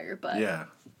 years prior, but Yeah,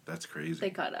 that's crazy.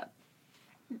 they caught up.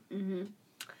 Mm-hmm.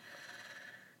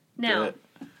 Now,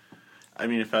 But, I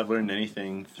mean, if I've learned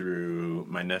anything through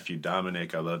my nephew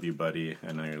Dominic, I love you, buddy.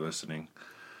 I know you're listening.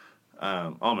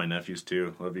 All my nephews,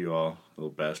 too. Love you all, little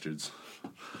bastards.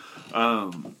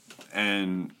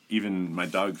 And even my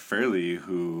dog, Fairly,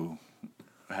 who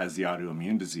has the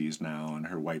autoimmune disease now, and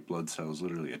her white blood cells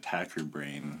literally attack her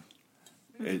brain.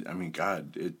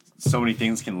 So many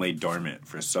things can lay dormant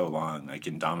for so long. Like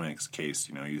in Dominic's case,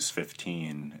 he was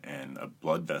 15, and a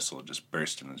blood vessel just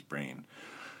burst in his brain.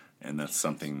 And that's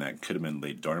something that could have been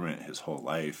laid dormant his whole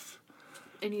life.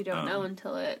 and you don't know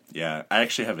until it... Yeah, I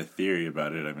actually have a theory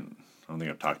about it. I don't think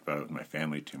I've talked about it with my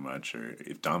family too much, or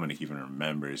if Dominic even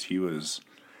remembers. He was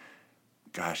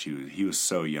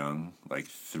so young, like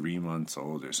 3 months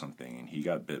old or something, and he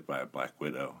got bit by a black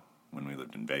widow when we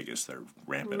lived in Vegas. They're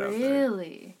rampant out there.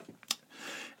 Really?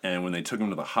 And when they took him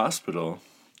to the hospital,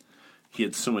 he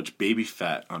had so much baby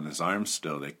fat on his arm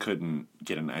still, they couldn't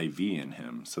get an IV in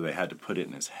him, so they had to put it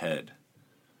in his head.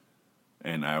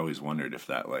 And I always wondered if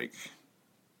that,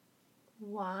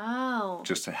 Wow.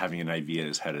 just having an IV in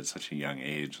his head at such a young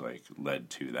age, led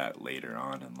to that later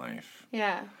on in life.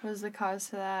 Yeah, what was the cause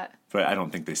to that? But I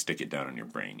don't think they stick it down in your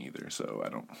brain either, so I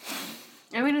don't...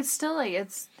 I mean, it's still,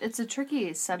 it's a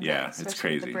tricky subject. Yeah, it's especially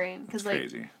crazy. With the brain. Because,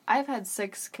 crazy. I've had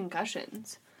 6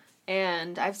 concussions,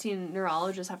 and I've seen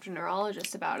neurologist after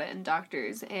neurologist about it, and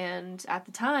doctors, and at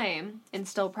the time, in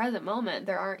still present moment,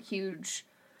 there aren't huge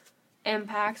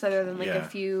impacts other than, a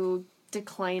few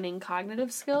declining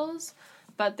cognitive skills,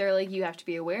 but they're you have to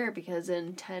be aware because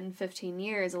in 10, 15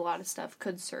 years, a lot of stuff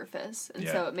could surface, and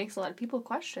so it makes a lot of people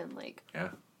question,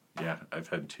 Yeah, I've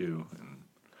had 2, and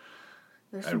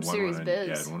there's I some had one serious when biz.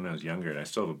 I had one when I was younger, and I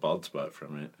still have a bald spot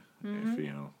from it.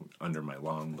 If, under my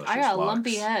long, luscious I got a locks.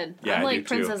 lumpy head. Yeah, I'm I like do too.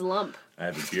 Princess Lump. I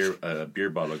have a beer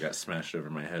bottle got smashed over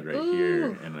my head right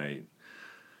here, and I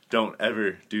don't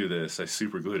ever do this. I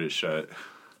super glued it shut.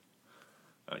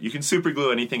 You can super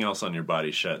glue anything else on your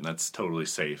body shut, and that's totally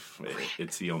safe.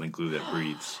 It's the only glue that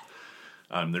breathes.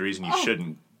 The reason you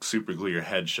shouldn't super glue your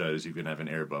head shut is you can have an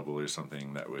air bubble or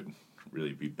something that would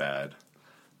really be bad.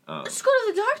 Let's go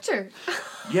to the doctor.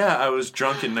 Yeah, I was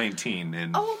drunk in 19,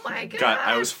 and Oh my god.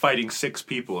 I was fighting 6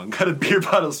 people and got a beer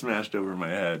bottle smashed over my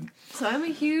head. So I'm a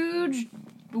huge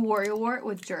worrywart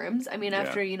with germs. I mean,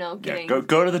 after, getting... Yeah,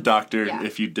 go to the doctor Yeah.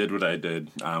 if you did what I did.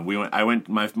 I went,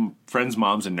 my friend's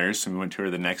mom's a nurse, and we went to her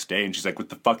the next day, and she's like, what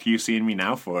the fuck are you seeing me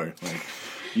now for?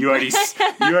 You already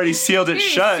sealed it You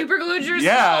shut. super glued yourself.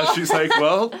 Yeah, she's like,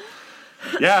 well...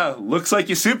 Yeah, looks like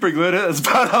you super glued it. That's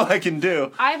about all I can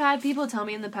do. I've had people tell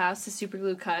me in the past to super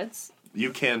glue cuts. You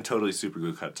can totally super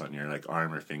glue cuts on your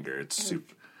arm or finger.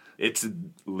 It's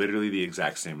literally the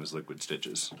exact same as liquid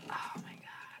stitches. Oh my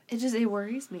god. it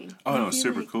worries me. Oh, I no, feel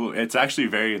super like- cool. It's actually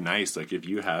very nice. Like, if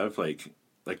you have, like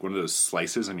one of those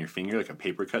slices on your finger, like a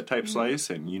paper cut type slice,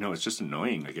 and, it's just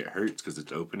annoying. Like, it hurts because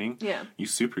it's opening. Yeah. You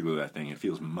super glue that thing. It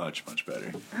feels much, much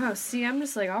better. Oh, see, I'm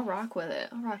just like, I'll rock with it.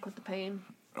 I'll rock with the pain.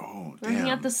 Oh, Working damn.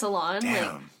 at the salon, like,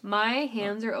 Damn. my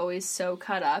hands are always so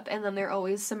cut up, and then they're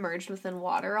always submerged within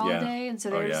water all Yeah. day, and so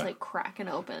Oh, they're just, yeah. like, cracking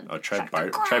open. Oh, try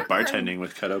Cracker. bartending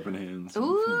with cut open hands. and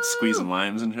Ooh. Squeezing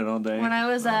limes and shit all day. When I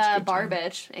was Oh, it's a good bar time.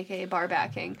 bitch, aka bar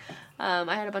backing,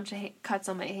 I had a bunch of cuts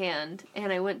on my hand,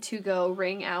 and I went to go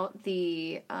wring out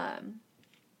the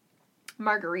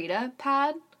margarita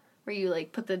pad, where you,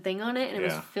 like, put the thing on it, and it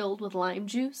was Yeah. filled with lime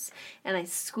juice, and I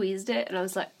squeezed it, and I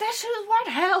was like, that shit is what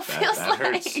hell feels That like.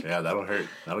 hurts. Yeah, that'll hurt.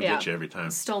 That'll Yeah. get you every time.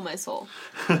 Stole my soul.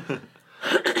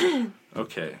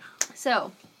 Okay.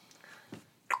 So,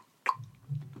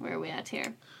 where are we at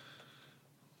here?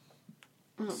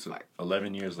 Oh, So, fuck.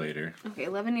 11 years later, Okay,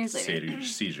 11 years later.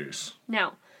 seizures.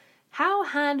 Now, how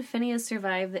had Phineas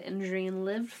survived the injury and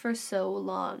lived for so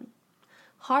long?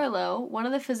 Harlow, one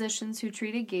of the physicians who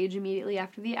treated Gage immediately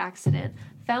after the accident,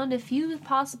 found a few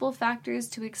possible factors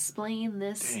to explain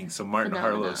this. Dang, so Martin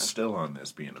phenomena. Harlow's still on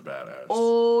this being a badass.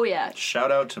 Oh, yeah. Shout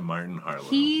out to Martin Harlow.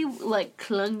 He, like,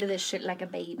 clung to this shit like a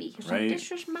baby. He's Right. like,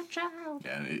 this is my child.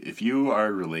 Yeah, if you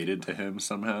are related to him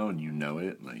somehow and you know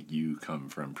it, like, you come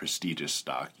from prestigious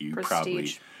stock. You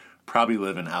Prestige. probably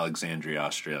live in Alexandria,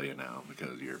 Australia now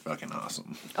because you're fucking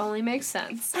awesome. Only makes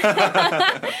sense.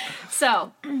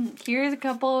 So, here's a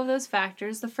couple of those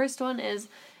factors. The first one is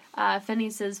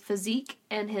Phineas's physique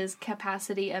and his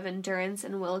capacity of endurance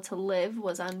and will to live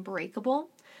was unbreakable.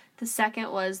 The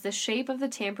second was the shape of the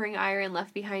tampering iron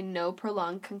left behind no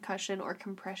prolonged concussion or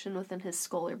compression within his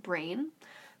skull or brain.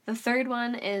 The third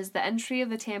one is the entry of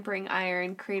the tampering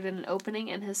iron created an opening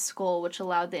in his skull which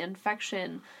allowed the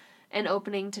infection and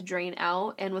opening to drain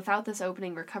out, and without this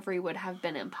opening, recovery would have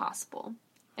been impossible.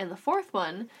 And the fourth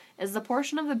one is the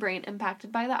portion of the brain impacted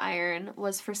by the iron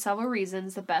was for several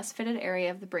reasons the best fitted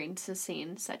area of the brain to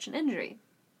sustain such an injury.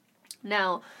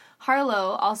 Now,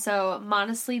 Harlow also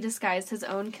modestly disguised his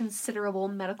own considerable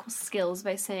medical skills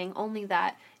by saying only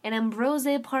that, in Ambrose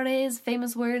Pare's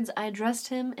famous words, I dressed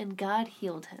him and God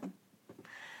healed him.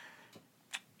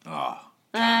 Oh.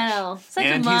 I know. Such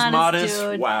And a modest, he's modest.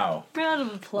 dude. Wow. Round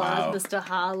of applause, Wow. Mr.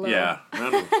 Harlow. Yeah,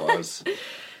 round of applause.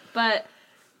 But,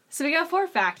 so we got 4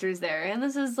 factors there, and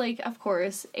this is, like, of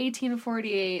course,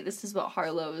 1848, this is what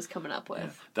Harlow is coming up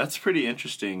with. That's pretty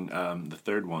interesting, the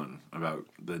third one, about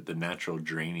the natural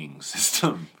draining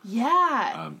system.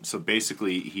 Yeah. So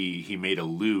basically, he made a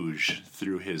luge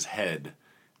through his head.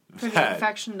 For the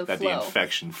infection to that flow. the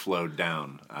infection flowed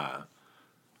down.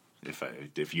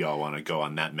 If y'all want to go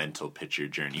on that mental picture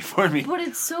journey for me. But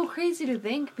it's so crazy to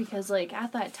think because, like,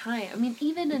 at that time, I mean,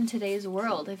 even in today's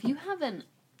world, if you have an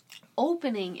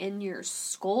opening in your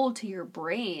skull to your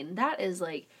brain, that is,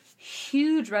 like,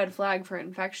 huge red flag for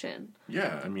infection.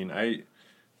 Yeah, I mean,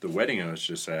 the wedding I was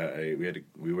just at,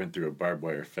 we went through a barbed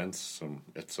wire fence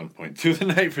at some point through the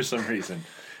night for some reason,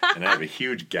 and I have a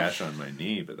huge gash on my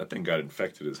knee, but that thing got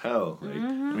infected as hell. Like, I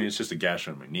mean, it's just a gash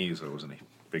on my knee, so it wasn't a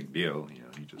big deal. You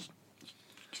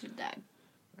Should have died.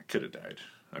 I could have died.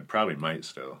 I probably might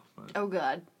still. But Oh,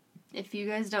 God. If you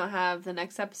guys don't have the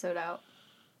next episode out,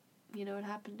 you know what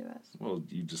happened to us. well,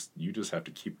 you just have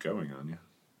to keep going on you.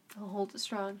 I'll hold it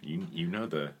strong. You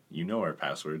know our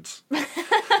passwords.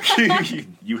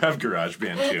 You have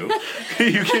GarageBand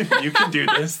too. you can do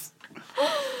this.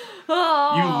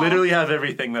 Oh, You literally have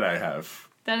everything that I have.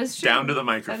 that is true. Down to the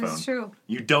microphone. That is true.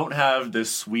 You don't have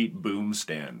this sweet boom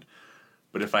stand.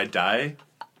 But if I die,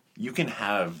 you can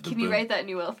have the Can boom. you write that in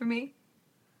your will for me?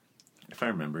 If I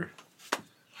remember.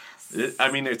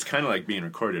 I mean, it's kind of like being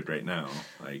recorded right now.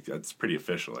 Like, that's pretty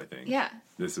official, I think. Yeah.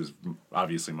 This is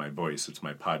obviously my voice. It's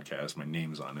my podcast. My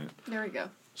name's on it. There we go.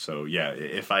 So, yeah,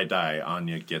 if I die,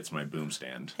 Anya gets my boom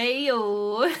stand. Hey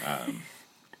yo.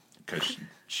 Because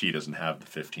she doesn't have the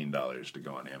 $15 to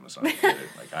go on Amazon and get it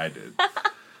like I did.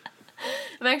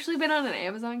 I've actually been on an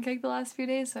Amazon kick the last few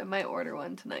days, so I might order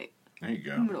one tonight. There you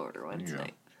go. I'm gonna order one There you go.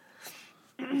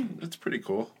 tonight. That's pretty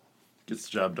cool. Gets the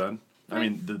job done. I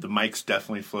mean, the mic's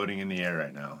definitely floating in the air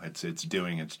right now. It's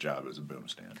doing its job as a boom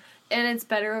stand. And it's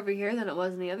better over here than it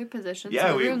was in the other position. Yeah,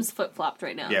 so the we- room's flip flopped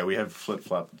right now. Yeah, we have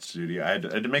flip-flop studio. I had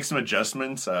to make some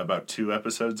adjustments about 2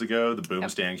 episodes ago. The boom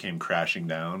Yep. stand came crashing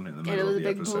down in the it middle was of the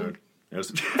a big episode. boom. It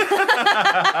was.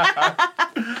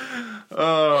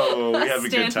 Oh, we have a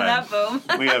good Stand for time. that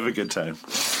boom. We have a good time.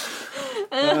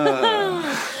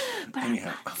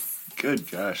 Anyhow, Good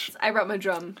gosh. I brought my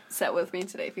drum set with me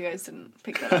today, if you guys didn't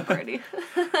pick that up already.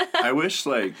 I wish,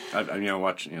 like, I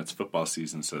watch, it's football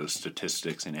season, so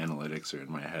statistics and analytics are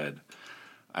in my head.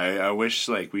 I wish,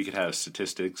 like, we could have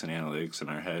statistics and analytics in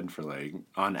our head for, like,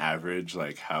 on average,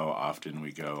 like, how often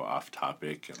we go off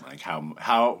topic and, like,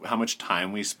 how much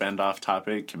time we spend off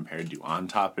topic compared to on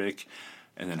topic,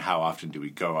 and then how often do we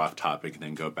go off topic and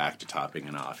then go back to topic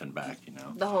and off and back,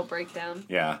 The whole breakdown.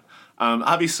 Yeah.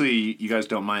 Obviously, you guys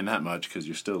don't mind that much because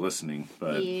you're still listening,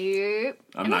 but Yep.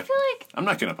 I'm and not, I feel like I'm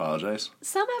not going to apologize.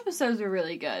 some episodes are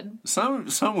really good. Some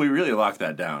we really locked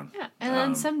that down. Yeah. And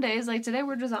then some days, like today,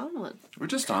 we're just on one. We're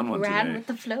just on one Ride today. with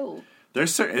the flow.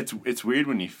 There's it's weird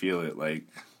when you feel it, like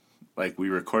we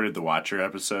recorded the Watcher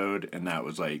episode and that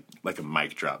was like a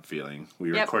mic drop feeling.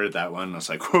 We recorded that one and I was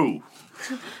like, whoo,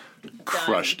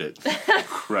 crushed it.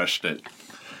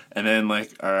 And then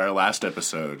like our last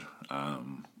episode,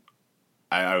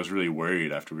 I was really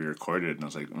worried after we recorded and I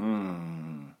was like,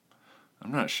 I'm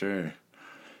not sure.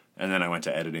 And then I went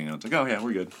to editing and I was like, oh yeah,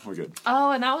 we're good.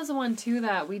 Oh, and that was the one too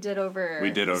that we did over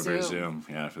Zoom.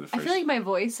 Yeah, for the first. I feel like my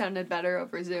voice sounded better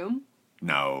over Zoom.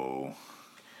 No.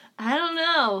 I don't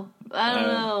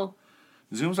know.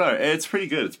 Zoom's alright. It's pretty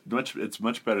good. It's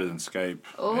much better than Skype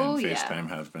and FaceTime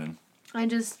have been. I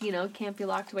just, can't be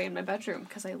locked away in my bedroom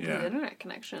because I lose internet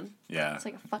connection. Yeah. It's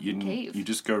like a fucking cave. You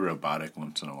just go robotic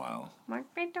once in a while. Yeah.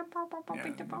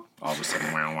 All of a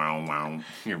sudden, wow, wow, wow.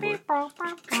 Your voice.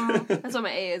 That's what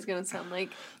my A is going to sound like.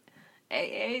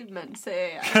 AA meant to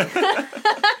say.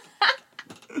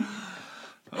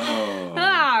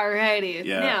 Alrighty.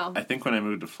 Yeah. Now, I think when I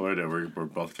move to Florida, we're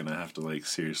both going to have to, like,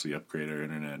 seriously upgrade our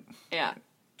internet. Yeah.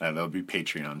 That'll be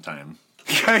Patreon time.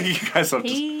 You guys have to...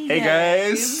 Hey,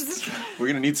 guys! We're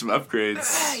going to need some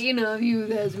upgrades. If you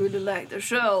guys really like the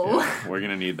show. Yeah, we're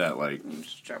going to need that, like...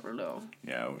 Just drop it low.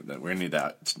 Yeah, we're going to need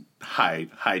that high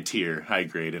tier, high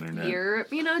grade internet.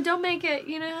 Don't make it...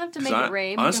 You don't have to make it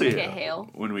rain. Honestly, don't make it hail.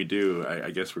 When we do,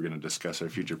 I guess we're going to discuss our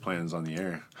future plans on the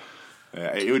air.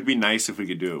 It would be nice if we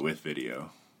could do it with video.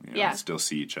 And still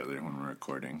see each other when we're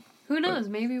recording. Who knows?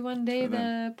 Maybe one day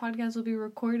the podcast will be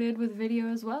recorded with video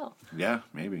as well. Yeah,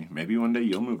 maybe. Maybe one day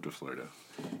you'll move to Florida.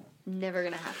 Never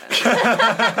gonna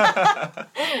happen.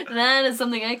 That is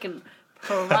something I can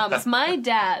promise. My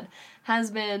dad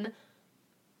has been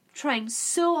trying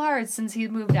so hard since he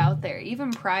moved out there,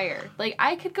 even prior. Like,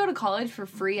 I could go to college for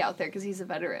free out there because he's a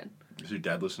veteran. Does your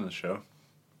dad listen to the show?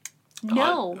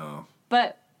 No. Oh.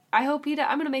 But I hope he does.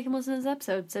 I'm gonna make him listen to this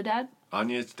episode. So, Dad?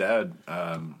 Anya's dad,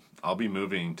 I'll be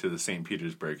moving to the St.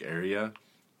 Petersburg area,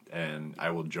 and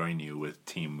I will join you with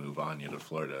Team Move Anya to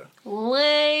Florida.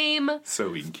 Lame. So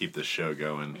we can keep the show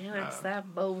going. Yeah, it's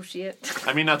that bullshit.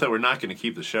 I mean, not that we're not going to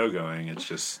keep the show going. It's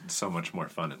just so much more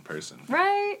fun in person.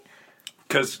 Right?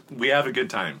 Because we have a good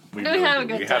time. We have a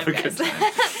good time, good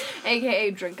time.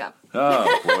 AKA drink up.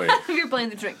 Oh, boy. You're playing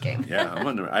the drink game. Yeah,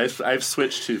 I've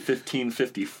switched to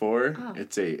 1554. Oh.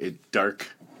 It's a dark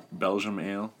Belgium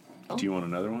ale. Do you want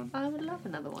another one? I would love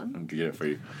another one. I'll get it for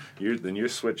you. You're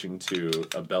switching to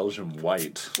a Belgium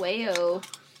white. Wayo.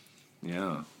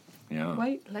 Yeah.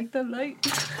 White like the light.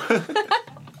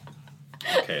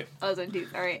 Okay. I was on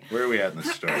teeth. All right. Where are we at in the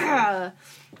story?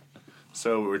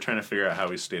 So we're trying to figure out how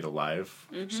he stayed alive.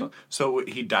 Mm-hmm. So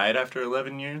he died after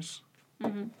 11 years?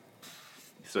 Mm-hmm.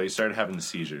 So he started having the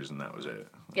seizures and that was it.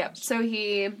 Yep. So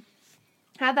he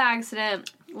had the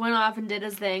accident, went off and did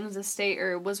his thing,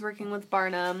 was working with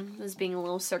Barnum, was being a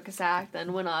little circus act,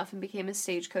 then went off and became a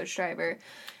stagecoach driver.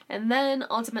 And then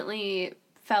ultimately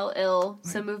fell ill,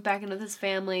 so moved back into his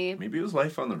family. Maybe it was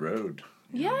life on the road.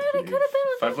 Yeah, it could have been.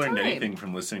 If I've learned anything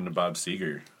from listening to Bob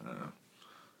Seger,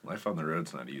 life on the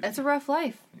road's not easy. It's a rough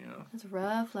life. Yeah. It's a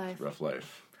rough life. Rough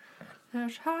life.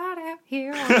 It's hot out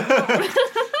here.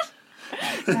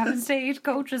 Having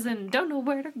stagecoaches and don't know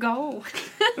where to go.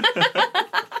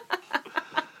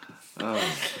 All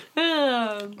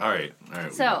right.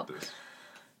 So,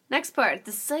 next part,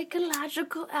 the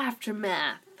psychological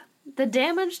aftermath. The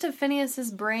damage to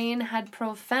Phineas's brain had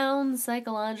profound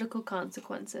psychological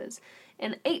consequences.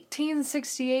 In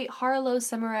 1868, Harlow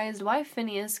summarized why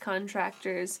Phineas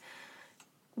contractors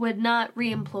would not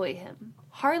re-employ him.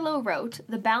 Harlow wrote,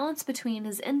 the balance between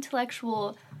his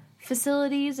intellectual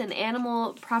facilities and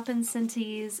animal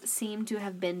propensities seemed to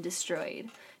have been destroyed.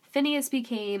 Phineas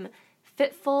became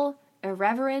fitful,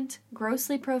 irreverent,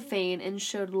 grossly profane, and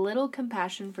showed little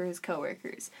compassion for his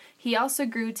coworkers. He also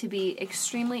grew to be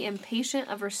extremely impatient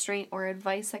of restraint or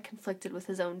advice that conflicted with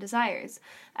his own desires,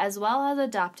 as well as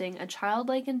adopting a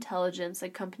childlike intelligence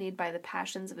accompanied by the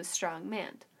passions of a strong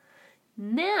man.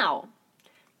 Now,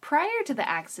 prior to the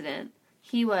accident,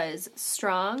 he was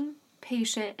strong,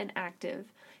 patient, and active.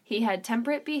 He had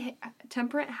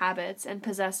temperate habits and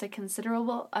possessed a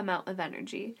considerable amount of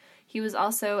energy. He was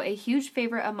also a huge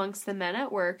favorite amongst the men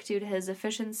at work due to his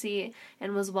efficiency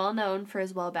and was well known for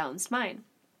his well-balanced mind.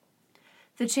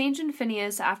 The change in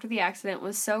Phineas after the accident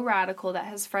was so radical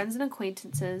that his friends and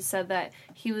acquaintances said that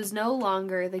he was no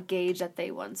longer the Gage that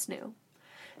they once knew.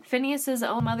 Phineas's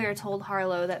own mother told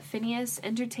Harlow that Phineas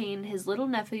entertained his little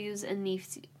nephews and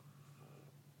nieces.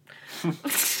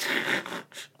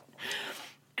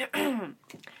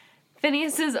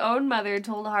 Phineas's own mother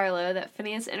told Harlow that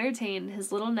Phineas entertained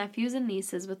his little nephews and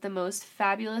nieces with the most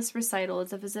fabulous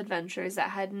recitals of his adventures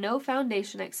that had no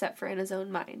foundation except for in his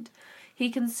own mind. He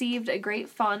conceived a great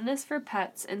fondness for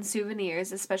pets and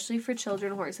souvenirs, especially for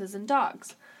children, horses, and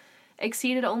dogs,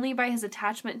 exceeded only by his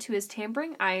attachment to his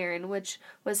tampering iron, which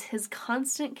was his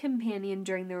constant companion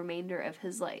during the remainder of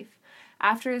his life.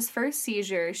 After his first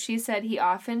seizure, she said he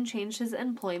often changed his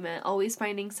employment, always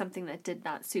finding something that did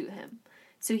not suit him.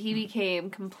 So he became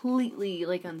completely,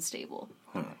 unstable.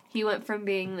 He went from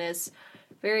being this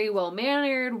very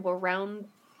well-mannered,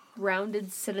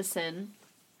 well-rounded citizen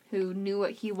who knew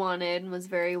what he wanted and was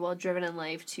very well-driven in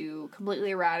life to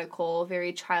completely radical,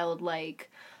 very childlike,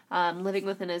 living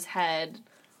within his head,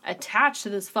 attached to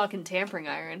this fucking tampering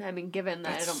iron. I mean, given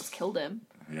that it almost killed him.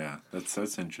 Yeah, that's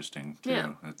interesting, too.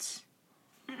 Yeah. That's...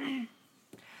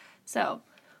 So,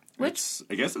 I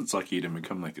guess it's lucky he didn't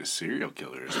become, a serial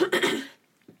killer or something.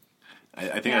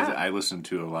 I think I listened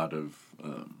to a lot of...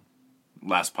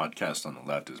 Last Podcast on the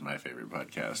Left is my favorite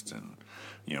podcast, and,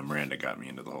 Miranda got me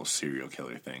into the whole serial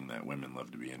killer thing that women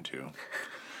love to be into.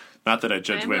 Not that I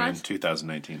judge women in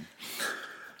 2019.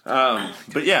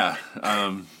 But yeah,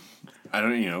 I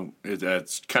don't,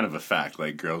 that's kind of a fact.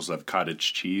 Girls love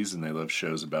cottage cheese, and they love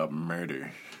shows about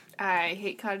murder. I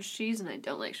hate cottage cheese, and I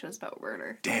don't like shows about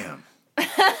murder. Damn.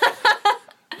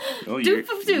 Well,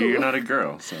 you're not a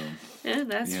girl, so... Yeah,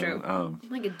 that's true. I'm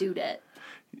like a dudette.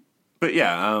 But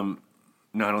yeah,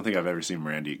 no, I don't think I've ever seen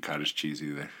Miranda eat cottage cheese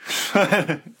either.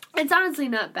 It's honestly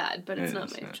not bad, but it's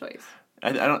not my choice.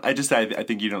 I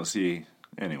think you don't see...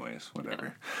 Anyways,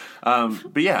 whatever.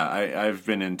 But yeah, I've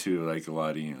been into a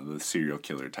lot of the serial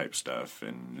killer type stuff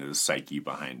and the psyche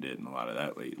behind it and a lot of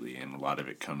that lately, and a lot of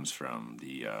it comes from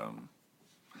the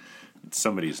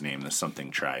somebody's name, the something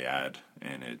triad,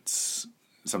 and it's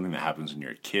something that happens when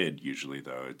you're a kid. Usually,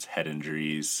 though, it's head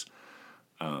injuries,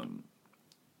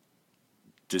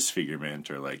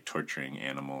 disfigurement, or torturing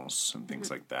animals and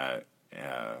things like that,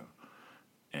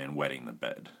 and wetting the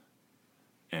bed.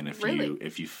 And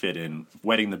if you fit in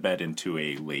wetting the bed into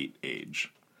a late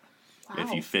age,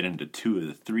 if you fit into 2 of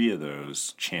the 3 of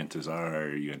those, chances are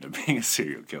you end up being a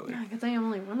serial killer. Yeah, because I am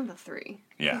only one of the 3.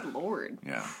 Yeah. Good Lord.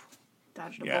 Yeah.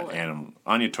 Dodged a bullet.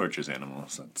 Anya tortures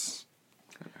animals. That's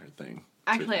her thing.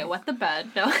 Actually, I wet the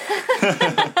bed. No.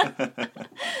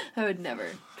 I would never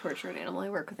torture an animal. I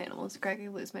work with animals. Greg, I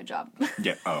lose my job.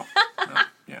 Yeah. Oh. No.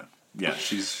 Yeah. Yeah.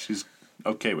 She's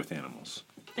okay with animals.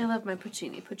 I love my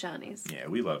Puccinis. Yeah,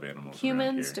 we love animals.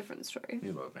 Humans, different story.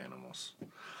 We love animals.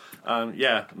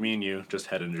 Yeah, me and you, just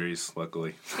head injuries,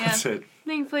 luckily. Yeah. That's it.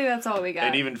 Thankfully, that's all we got.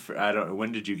 And even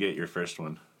when did you get your first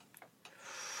one?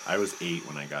 I was 8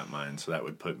 when I got mine, so that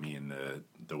would put me in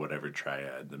the whatever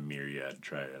triad, the myriad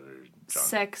triad or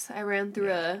 6. I ran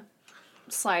through a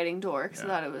sliding door because I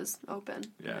thought it was open.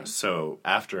 Yeah, so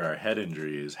after our head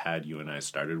injuries, had you and I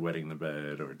started wetting the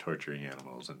bed or torturing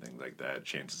animals and things like that,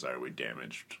 chances are we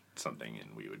damaged something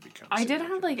and we would become I did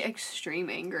have extreme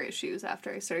anger issues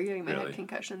after I started getting my head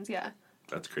concussions, yeah.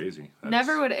 That's crazy.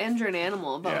 Never would injure an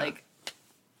animal, but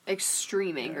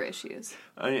extreme anger issues.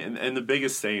 And the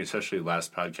biggest thing, especially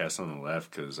last podcast on the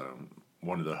left, because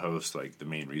one of the hosts, the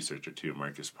main researcher too,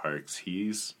 Marcus Parks,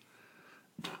 he's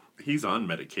on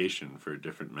medication for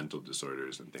different mental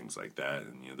disorders and things like that.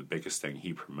 And, the biggest thing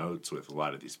he promotes with a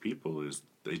lot of these people is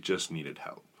they just needed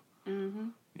help. Mm-hmm.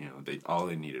 All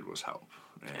they needed was help.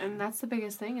 And that's the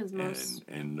biggest thing is most...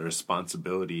 And the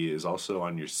responsibility is also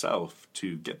on yourself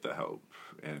to get the help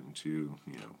and to,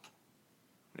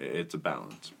 it's a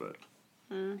balance. But,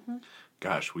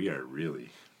 gosh, we are really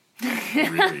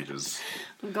just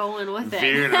going with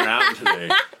veering around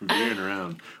today. Veering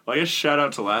around. Well, I guess shout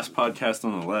out to Last Podcast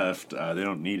on the Left. They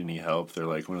don't need any help. They're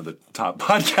one of the top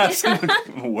podcasts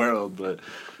in the world. But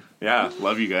yeah,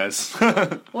 love you guys.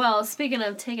 Well, speaking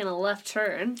of taking a left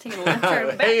turn back to the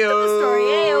story. Hey-o.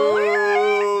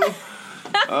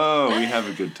 Oh, we have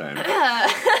a good time.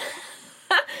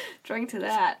 Drink to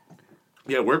that.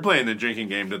 Yeah, we're playing the drinking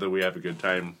game to the We Have a Good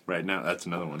Time right now. That's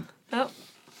another one. Oh.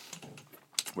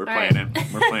 We're playing it.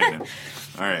 We're playing it.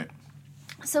 All right.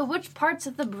 So which parts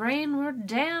of the brain were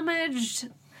damaged?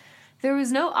 There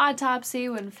was no autopsy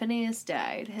when Phineas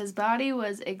died. His body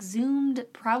was exhumed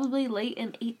probably late in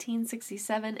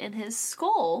 1867, and his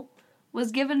skull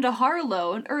was given to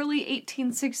Harlow in early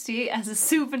 1868 as a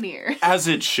souvenir. As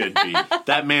it should be.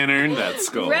 That man earned that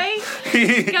skull. Right?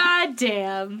 God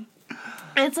damn.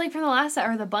 It's like from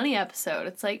the Bunny episode.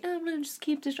 It's like, I'm going to just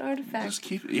keep this artifact. Just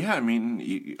keep it. Yeah, I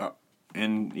mean,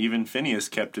 and even Phineas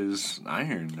kept his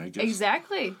iron, I guess.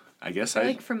 Exactly. I guess They're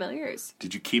like familiars.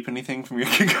 Did you keep anything from your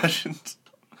concussions?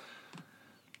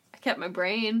 I kept my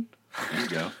brain. There you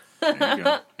go. There you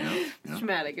go. Yeah.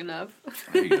 Traumatic enough.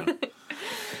 There you go.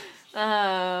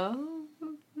 Uh,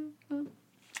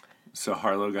 So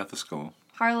Harlow got the skull.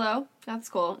 Harlow got the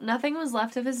skull. Nothing was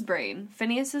left of his brain.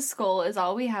 Phineas's skull is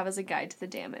all we have as a guide to the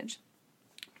damage.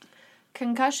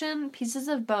 Concussion, pieces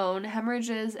of bone,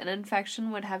 hemorrhages, and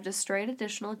infection would have destroyed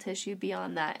additional tissue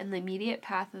beyond that in the immediate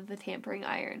path of the tampering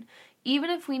iron, even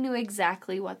if we knew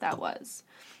exactly what that was.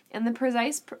 And the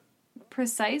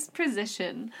precise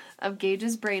position of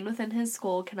Gage's brain within his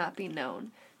skull cannot be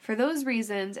known. For those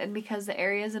reasons, and because the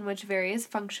areas in which various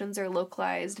functions are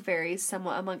localized varies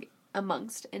somewhat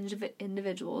amongst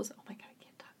individuals. Oh my god, I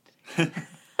can't talk today.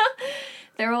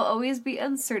 There will always be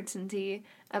uncertainty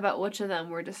about which of them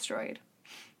were destroyed.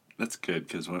 That's good,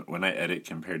 because when I edit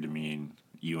compared to me and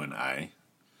you and I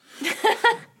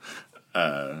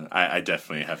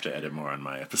definitely have to edit more on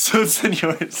my episodes than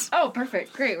yours. Oh,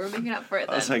 perfect. Great. We're making up for it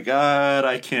then. I was like, God,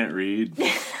 I can't read. I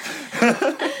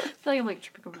feel like I'm like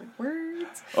tripping over my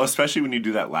words. Oh, especially when you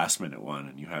do that last minute one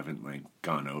and you haven't like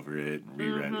gone over it and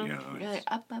reread it, you know. You're like,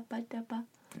 up.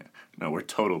 Yeah. No, we're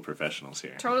total professionals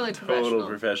here. Totally professional. Total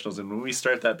professionals. And when we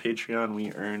start that Patreon,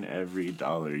 we earn every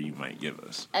dollar you might give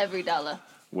us. Every dollar.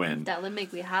 When Dollar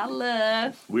make me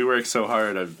holla. we work so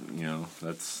hard,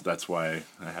 that's why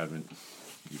I haven't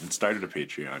even started a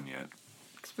Patreon yet.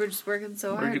 Because we're just working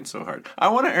so hard. Working so hard. I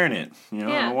want to earn it.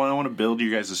 Yeah. I want to build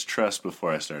you guys' trust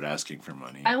before I start asking for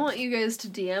money. I want you guys to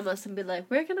DM us and be like,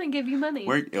 where can I give you money?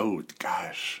 Oh,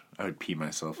 gosh. I would pee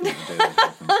myself the other day. That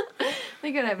happened.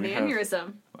 They could have an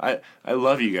aneurysm. I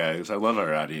love you guys. I love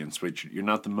our audience, but you're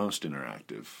not the most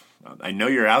interactive. I know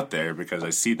you're out there because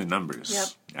I see the numbers. Yep.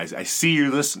 I see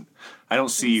you listen. I don't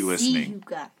see you listening. See you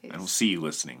guys. I don't see you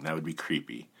listening. That would be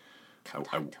creepy. Come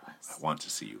talk to us. I want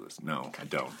to see you listen. No, I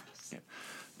don't. Yeah.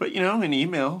 But, an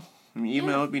email.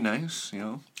 Email would be nice, A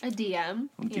DM.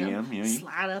 A DM, yeah.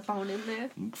 Slide up on in there.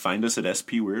 Find us at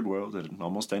SP Weird World at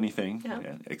almost anything. Yeah.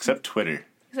 Yeah. Except Twitter.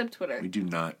 Except Twitter. We do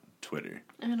not Twitter.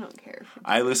 I don't care.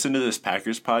 I listen to this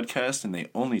Packers podcast and they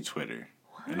only Twitter.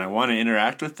 What? And I want to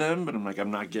interact with them, but I'm like,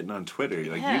 I'm not getting on Twitter.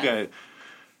 Like, you guys,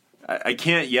 I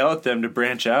can't yell at them to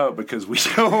branch out because we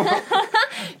don't.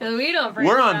 We don't branch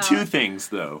We're on out. two things,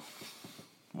 though.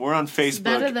 We're on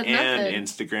Facebook and nothing.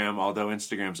 Instagram, although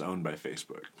Instagram's owned by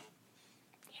Facebook.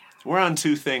 Yeah. We're on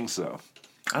two things, though.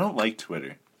 I don't like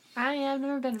Twitter. I have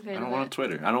never been a fan of it. I don't want to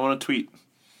Twitter. I don't want to tweet.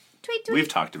 Tweet. We've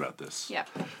talked about this. Yeah.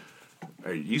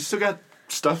 You still got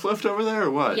stuff left over there,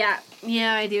 or what? Yeah,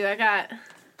 I do. I got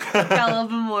a little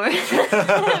bit more.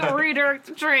 Redirect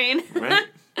the train. Right?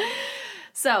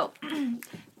 So,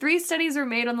 3 studies were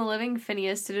made on the living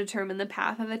Phineas to determine the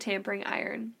path of the tampering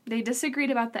iron. They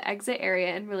disagreed about the exit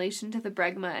area in relation to the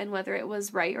bregma and whether it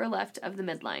was right or left of the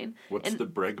midline. What's the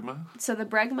bregma? So the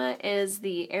bregma is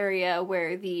the area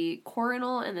where the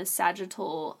coronal and the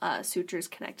sagittal sutures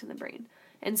connect in the brain.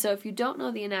 And so if you don't know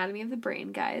the anatomy of the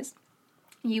brain, guys,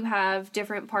 you have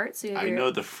different parts. So I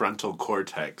know the frontal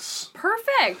cortex.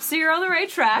 Perfect! So you're on the right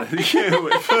track.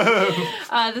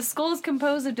 The skull is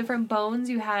composed of different bones.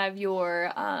 You have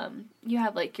your,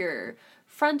 your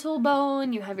frontal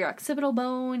bone, you have your occipital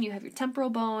bone, you have your temporal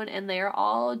bone, and they are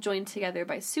all joined together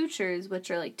by sutures,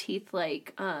 which are like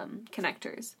teeth-like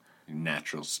connectors.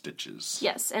 Natural stitches.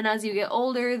 Yes, and as you get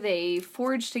older, they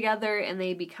forge together and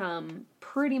they become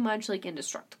pretty much like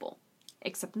indestructible,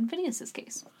 except in Phineas's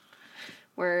case,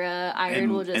 where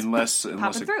iron will just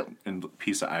pop it through. And a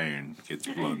piece of iron gets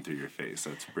blown through your face.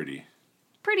 That's pretty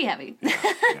heavy.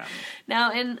 Yeah.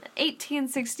 Now, in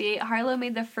 1868, Harlow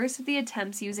made the first of the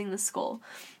attempts using the skull.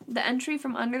 The entry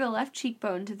from under the left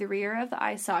cheekbone to the rear of the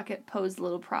eye socket posed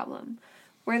little problem.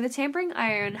 Where the tampering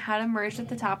iron had emerged at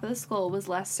the top of the skull was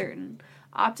less certain.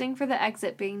 Opting for the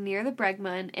exit being near the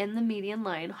bregma and in the median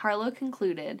line, Harlow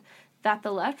concluded that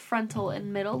the left frontal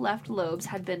and middle left lobes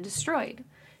had been destroyed.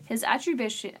 His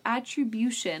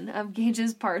attribution of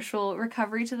Gage's partial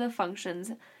recovery to the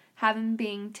functions having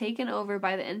been taken over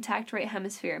by the intact right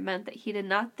hemisphere meant that he did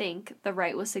not think the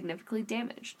right was significantly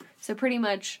damaged. So pretty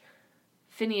much,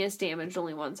 Phineas damaged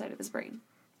only one side of his brain.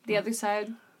 The other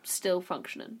side, still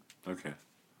functioning. Okay.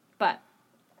 But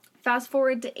Fast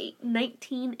forward to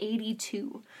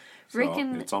 1982. Rick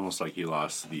and it's almost like he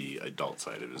lost the adult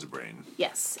side of his brain.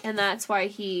 Yes, and that's why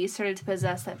he started to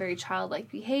possess that very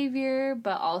childlike behavior,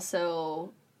 but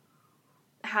also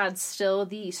had still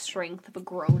the strength of a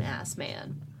grown-ass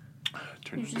man.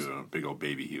 Turned into a big old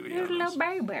baby Huey. Here's a little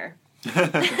baby bear.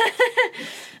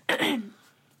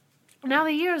 Now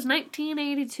the year is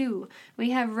 1982.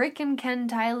 We have Rick and Ken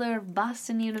Tyler of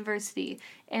Boston University,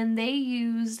 and they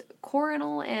used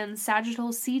coronal and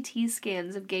sagittal CT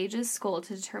scans of Gage's skull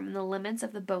to determine the limits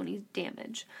of the bony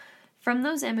damage. From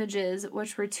those images,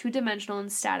 which were two-dimensional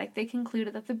and static, they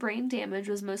concluded that the brain damage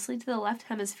was mostly to the left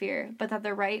hemisphere, but that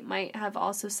the right might have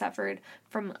also suffered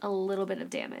from a little bit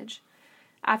of damage.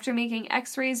 After making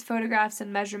x-rays, photographs,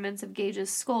 and measurements of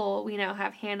Gage's skull, we now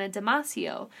have Hannah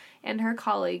Damasio and her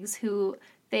colleagues who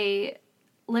they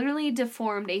literally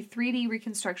deformed a 3D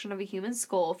reconstruction of a human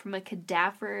skull from a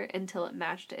cadaver until it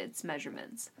matched its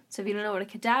measurements. So if you don't know what a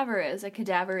cadaver is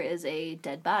a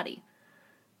dead body.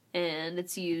 And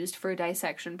it's used for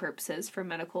dissection purposes, for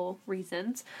medical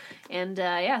reasons. And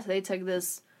so they took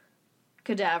this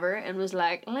cadaver and was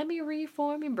like, let me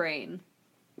reform your brain.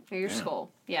 Or your skull.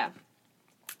 Yeah.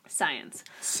 Science.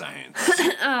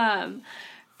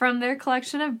 From their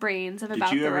collection of brains of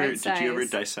about the right size. Did you ever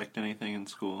dissect anything in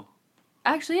school?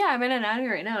 Actually, yeah, I'm in anatomy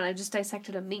right now, and I just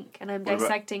dissected a mink, and I'm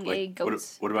dissecting a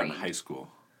goat's What about brain. in high school?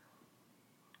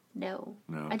 No.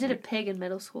 No. I did a pig in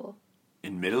middle school.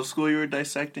 In middle school you were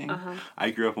dissecting? Uh-huh.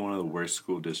 I grew up in one of the worst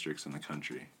school districts in the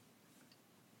country.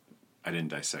 I didn't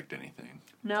dissect anything.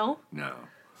 No? No.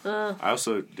 I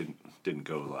also didn't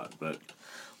go a lot, but...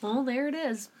 Well, there it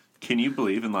is. Can you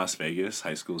believe in Las Vegas,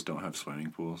 high schools don't have swimming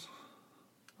pools?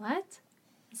 What?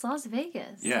 It's Las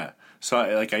Vegas. Yeah. So,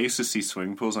 I used to see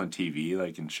swimming pools on TV,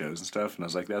 like, in shows and stuff, and I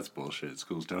was like, that's bullshit.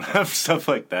 Schools don't have stuff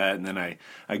like that. And then I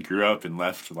grew up and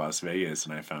left Las Vegas,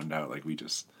 and I found out, like, we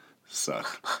just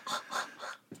suck.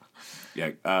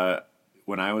 Yeah.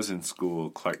 When I was in school,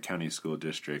 Clark County School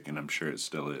District, and I'm sure it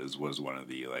still is, was one of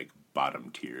the, like,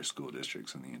 bottom-tier school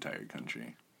districts in the entire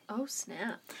country. Oh,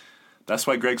 snap. That's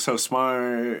why Greg's so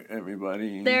smart,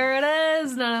 everybody. There it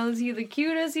is. Not only is he the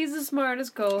cutest, he's the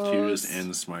smartest co-host. Cutest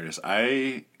and the smartest.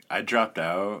 I dropped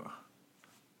out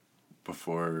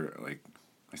before, like,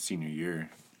 my senior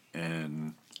year,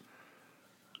 and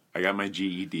I got my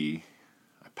GED.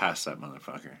 I passed that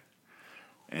motherfucker.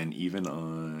 And even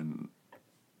on,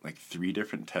 like, 3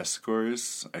 different test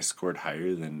scores, I scored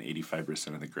higher than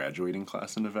 85% of the graduating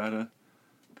class in Nevada.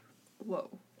 Whoa.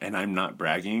 And I'm not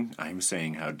bragging. I'm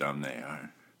saying how dumb they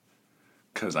are.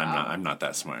 Because I'm not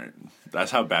that smart. That's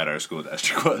how bad our school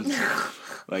district was.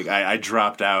 Like, I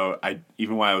dropped out.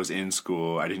 Even while I was in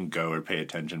school, I didn't go or pay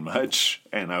attention much.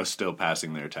 And I was still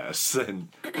passing their tests and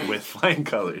with flying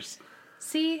colors.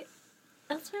 See,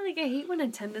 that's why, like, I hate when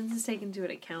attendance is taken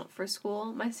into account for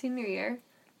school. My senior year,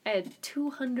 I had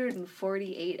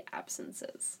 248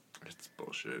 absences. It's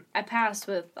bullshit. I passed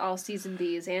with all season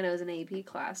B's and O's and AP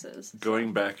classes.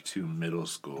 Going back to middle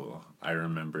school, I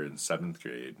remember in 7th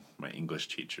grade, my English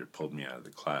teacher pulled me out of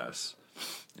the class,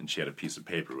 and she had a piece of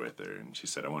paper with her, and she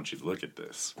said, I want you to look at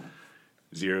this.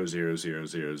 0, 0, 0,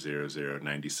 0, 0, 0,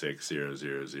 96, 0,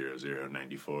 0, 0, 0,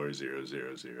 94, 0,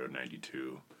 0, 0,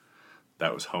 92.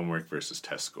 That was homework versus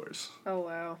test scores. Oh,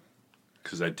 wow.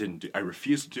 Because I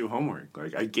refused to do homework.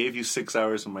 Like, I gave you 6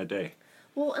 hours of my day.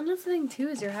 Well, and that's the thing, too,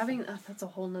 is you're having... Oh, that's a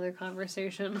whole nother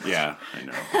conversation. Yeah, I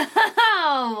know.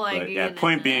 Oh, my But, yeah,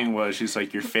 point being was, she's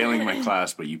like, you're failing my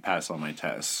class, but you pass all my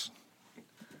tests.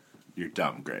 You're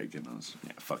dumb, Greg. And I was,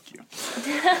 yeah, fuck you.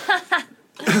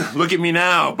 Look at me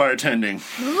now, bartending.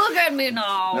 Look at me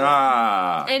now.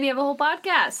 Ah. And you have a whole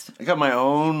podcast. I got my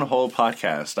own whole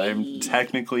podcast. I'm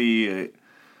technically...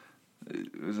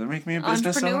 does that make me a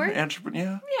business owner?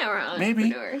 Entrepreneur? Yeah, we're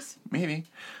entrepreneurs. Maybe.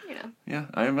 You know. Yeah,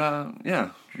 I'm,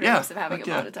 yeah. Nice of having it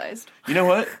yeah. monetized. You know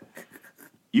what?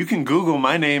 You can Google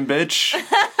my name, bitch.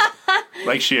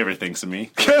 Like she ever thinks of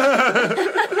me.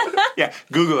 Yeah,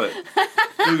 Google it.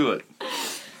 Google it.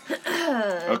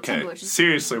 Okay,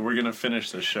 seriously, we're going to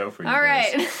finish this show for you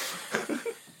guys.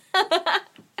 All right.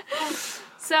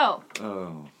 So.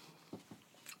 Oh.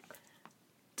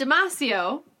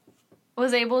 Damasio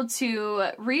was able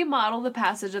to remodel the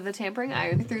passage of the tampering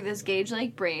iron through this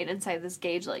Gage-like brain inside this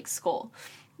Gage-like skull.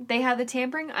 They had the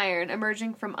tampering iron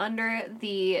emerging from under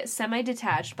the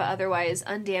semi-detached but otherwise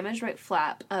undamaged right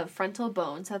flap of frontal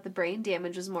bone so that the brain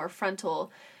damage was more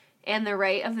frontal and the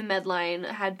right of the midline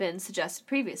had been suggested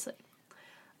previously.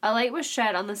 A light was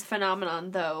shed on this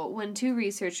phenomenon, though, when 2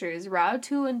 researchers,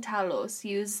 Rautu and Talos,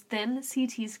 used thin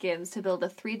CT scans to build a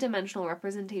 3-dimensional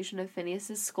representation of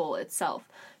Phineas's skull itself,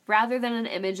 rather than an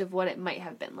image of what it might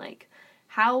have been like.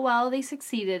 How well they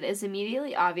succeeded is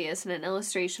immediately obvious in an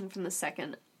illustration from the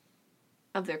second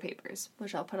of their papers,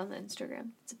 which I'll put on the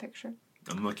Instagram. It's a picture.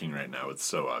 I'm looking right now. It's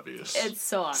so obvious. It's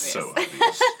so obvious. So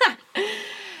obvious.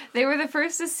 They were the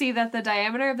first to see that the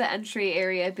diameter of the entry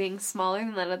area being smaller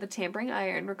than that of the tampering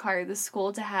iron required the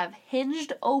skull to have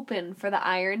hinged open for the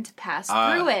iron to pass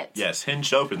through it. Yes,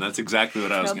 hinged open. That's exactly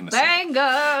what I was going to say.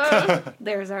 Bingo!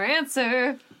 There's our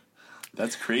answer.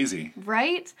 That's crazy.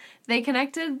 Right? They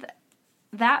connected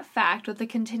that fact with the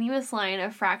continuous line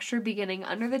of fracture beginning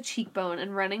under the cheekbone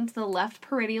and running to the left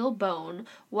parietal bone,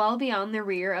 well beyond the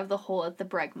rear of the hole at the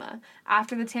bregma.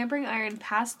 After the tampering iron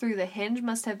passed through, the hinge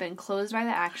must have been closed by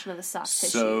the action of the soft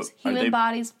tissues. Human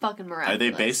bodies, fucking miraculous. Are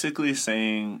they basically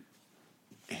saying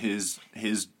his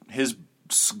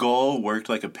skull worked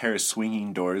like a pair of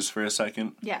swinging doors for a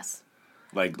second? Yes.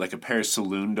 Like a pair of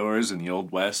saloon doors in the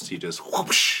Old West? He just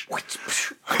whoosh.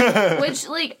 Which,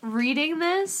 like, reading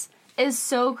this is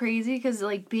so crazy because,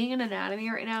 like, being in anatomy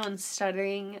right now and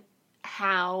studying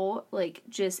how, like,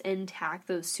 just intact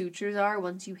those sutures are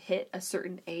once you hit a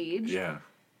certain age. Yeah.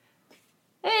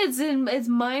 It's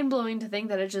mind-blowing to think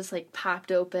that it just, like,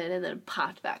 popped open and then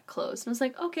popped back closed. And it's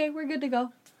like, okay, we're good to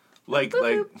go. Like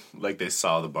they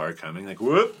saw the bar coming, like,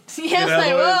 whoop. Yeah, it's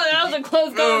like, whoa, that was a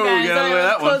close go, guys.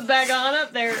 That Close back on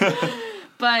up there.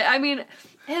 But, I mean,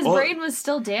 his brain was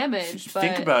still damaged. But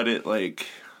think about it, like...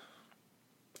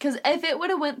 Because if it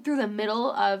would have went through the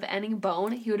middle of any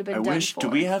bone, he would have been done for. Do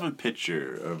we have a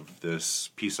picture of this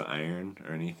piece of iron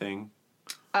or anything?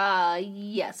 Yes, I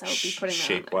would be putting that on there.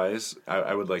 Shape-wise,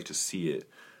 I would like to see it.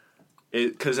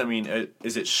 Because, I mean,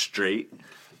 is it straight?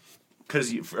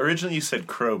 Because originally you said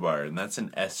crowbar, and that's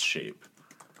an S shape.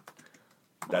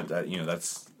 That you know,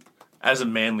 that's... As a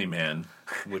manly man,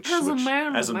 which I am,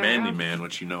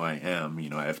 you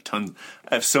know, I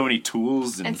have so many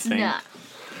tools and things. Not.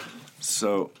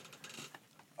 So,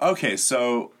 okay,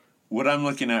 so what I'm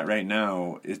looking at right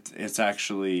now, it's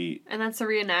actually... And that's a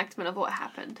reenactment of what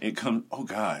happened. Oh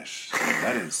gosh,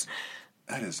 that is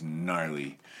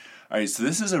gnarly. All right, so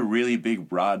this is a really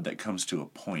big rod that comes to a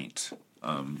point.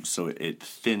 So it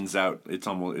thins out,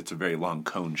 it's a very long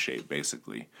cone shape,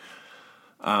 basically.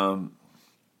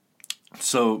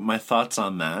 So my thoughts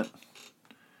on that,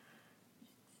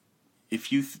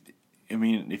 if you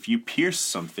pierce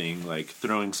something, like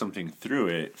throwing something through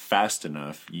it fast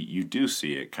enough, you do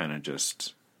see it kind of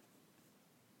just...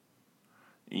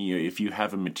 You know, if you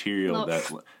have a material that...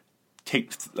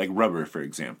 Take, like, rubber, for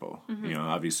example. Mm-hmm. You know,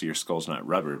 obviously your skull's not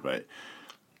rubber, but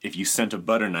if you sent a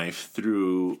butter knife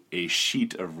through a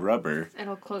sheet of rubber...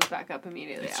 It'll close back up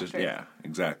immediately after. Yeah,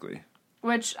 exactly.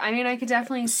 Which, I mean, I could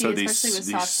definitely see, especially with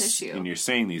soft tissue. And you're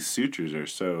saying these sutures are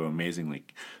so amazingly...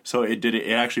 So it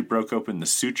actually broke open the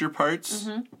suture parts,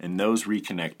 mm-hmm. and those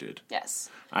reconnected. Yes.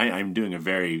 I'm doing a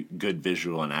very good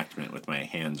visual enactment with my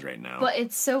hands right now. But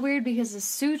it's so weird because the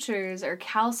sutures are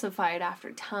calcified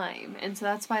after time. And so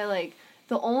that's why, like,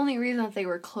 the only reason that they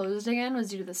were closed again was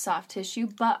due to the soft tissue.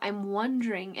 But I'm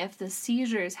wondering if the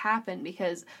seizures happen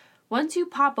because once you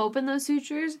pop open those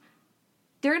sutures...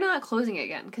 They're not closing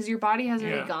again because your body has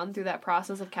already gone through that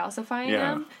process of calcifying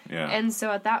them. Yeah. And so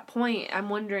at that point, I'm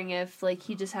wondering if like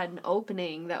he just had an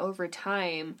opening that over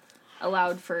time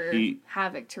allowed for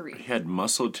havoc to reach. He had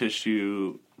muscle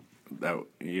tissue that,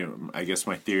 you know, I guess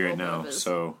my theory right now.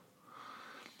 So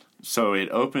it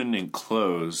opened and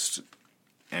closed,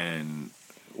 and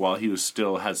while he was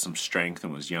still had some strength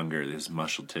and was younger, his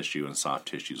muscle tissue and soft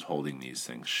tissue is holding these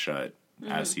things shut.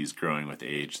 Mm-hmm. As he's growing with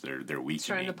age, they're weakening. It's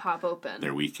trying to pop open.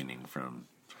 They're weakening from...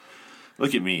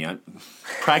 Look at me. I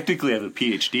practically have a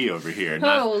PhD over here.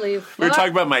 Holy fuck. We were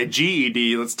talking about my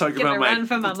GED. Let's talk about my... run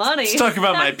for my money. Let's talk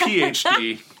about my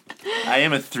PhD. I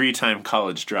am a 3-time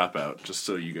college dropout, just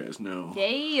so you guys know.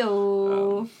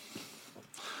 Yayo.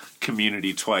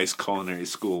 Community twice, culinary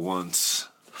school once.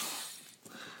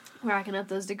 Racking up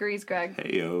those degrees, Greg.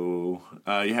 Heyo.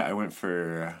 Yeah, I went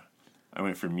for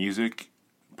music,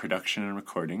 production and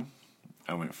recording.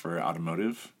 I went for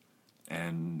automotive,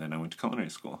 and then I went to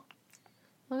culinary school.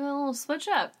 Look at a little switch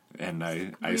up. And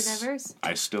I diverse.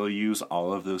 I still use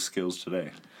all of those skills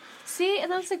today. See,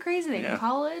 and that's the crazy thing. Yeah.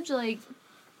 College, like,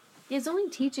 it's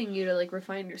only teaching you to, like,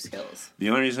 refine your skills. The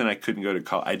only reason I couldn't go to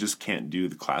college, I just can't do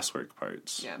the classwork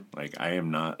parts. Yeah. Like, I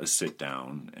am not a sit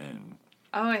down and...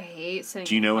 Oh, I hate sitting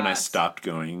Do you know in class. When I stopped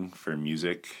going for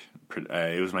music?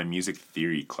 It was my music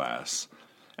theory class.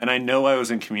 And I know I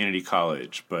was in community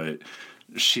college, but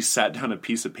she sat down a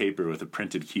piece of paper with a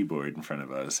printed keyboard in front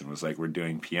of us and was like, "We're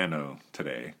doing piano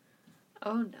today."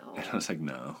 Oh, no. And I was like,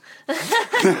 no. No,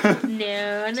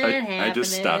 not happening. I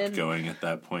just stopped going at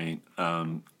that point.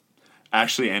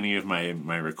 Actually, any of my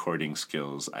recording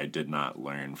skills I did not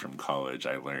learn from college.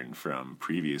 I learned from,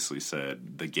 previously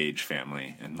said, the Gage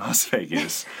family in Las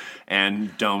Vegas.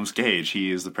 And Domes Gage,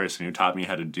 he is the person who taught me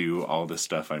how to do all the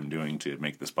stuff I'm doing to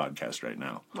make this podcast right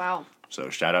now. Wow. So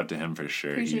shout out to him for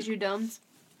sure. Appreciate you, Domes.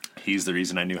 He's the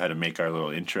reason I knew how to make our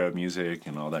little intro music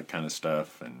and all that kind of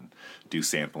stuff and do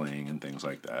sampling and things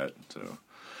like that. So,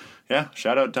 yeah,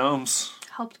 shout out Domes.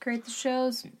 Helped create the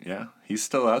shows. Yeah, he's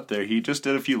still out there. He just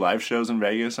did a few live shows in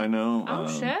Vegas, I know. Oh,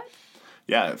 shit.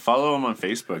 Yeah, follow him on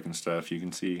Facebook and stuff. You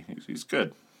can see he's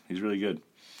good. He's really good.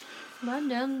 Come on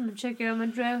down and check it out on my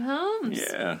drive home.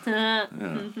 Yeah.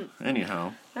 Yeah.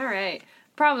 Anyhow. All right.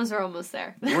 Promise we're almost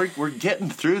there. We're getting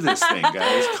through this thing,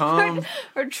 guys. Calm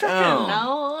we're trucking down.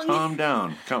 along. Calm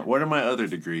down. What are my other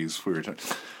degrees we were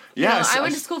talking? Yeah, I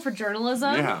went to school for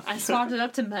journalism. Yeah. I swapped it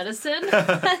up to medicine.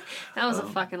 That was a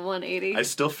fucking 180. I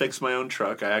still fix my own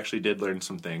truck. I actually did learn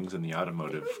some things in the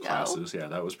automotive classes. Yeah,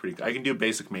 that was pretty good. I can do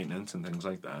basic maintenance and things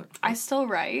like that. I still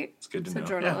write. It's good to know.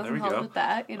 Journalism Yeah, there we helped go. with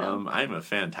that, you know. I'm a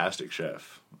fantastic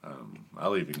chef.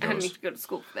 I'll even go. I didn't need to go to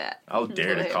school for that. I'll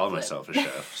dare to call myself a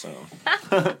chef. So.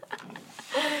 All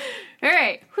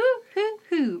right.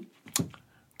 Whoo.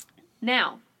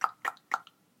 Now.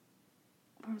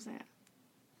 Where was that?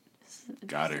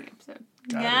 Got her.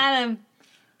 Got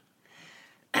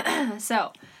him.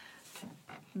 So,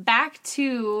 back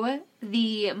to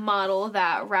the model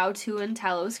that Rao-Tu and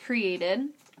Talos created.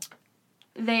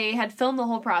 They had filmed the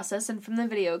whole process, and from the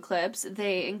video clips,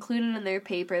 they included in their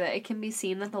paper that it can be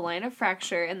seen that the line of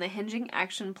fracture and the hinging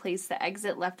action placed the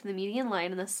exit left of the median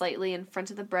line and the slightly in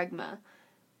front of the bregma.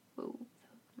 Ooh,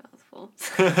 mouthful.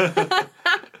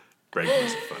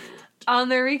 Bregma's a funny word. On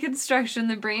their reconstruction,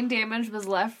 the brain damage was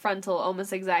left frontal,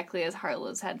 almost exactly as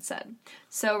Harlow's had said.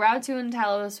 So Rao-Tu and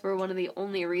Talos were one of the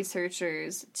only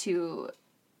researchers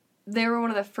they were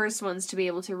one of the first ones to be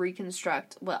able to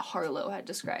reconstruct what Harlow had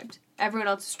described. Everyone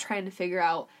else was trying to figure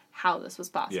out how this was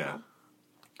possible. Yeah.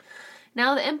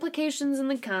 Now, the implications in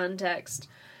the context.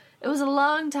 It was a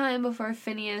long time before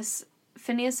Phineas's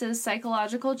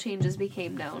psychological changes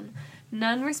became known.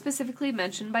 None were specifically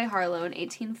mentioned by Harlow in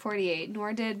 1848,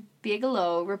 nor did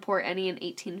Bigelow report any in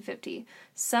 1850.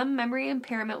 Some memory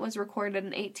impairment was recorded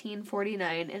in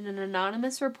 1849, and an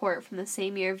anonymous report from the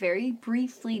same year very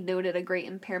briefly noted a great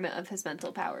impairment of his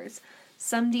mental powers.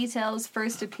 Some details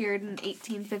first appeared in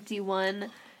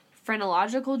 1851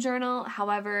 Phrenological Journal.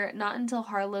 However, not until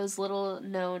Harlow's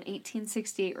little-known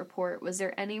 1868 report was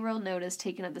there any real notice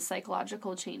taken of the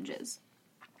psychological changes.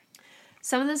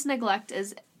 Some of this neglect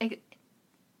is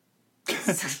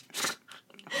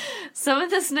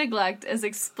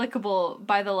explicable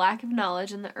by the lack of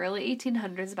knowledge in the early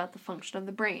 1800s about the function of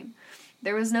the brain.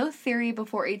 There was no theory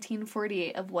before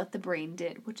 1848 of what the brain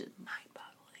did, which is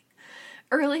mind-boggling.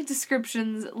 Early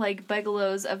descriptions, like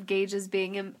Bigelow's of Gage's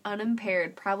being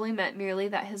unimpaired, probably meant merely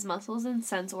that his muscles and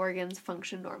sense organs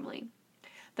functioned normally.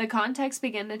 The context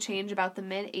began to change about the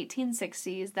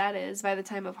mid-1860s, that is, by the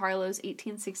time of Harlow's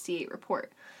 1868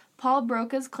 report. Paul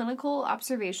Broca's clinical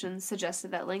observations suggested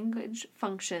that language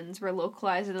functions were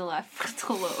localized in the left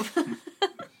frontal lobe.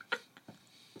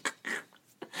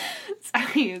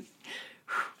 Sorry.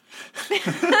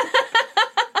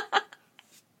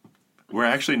 We're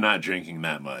actually not drinking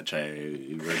that much.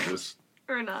 We're just...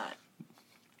 Or not.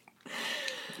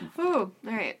 Ooh,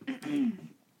 alright.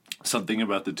 Something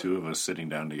about the two of us sitting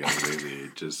down together lately,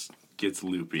 it just gets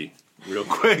loopy real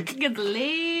quick. Gets a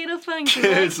little funky.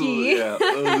 It's a little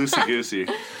loosey-goosey.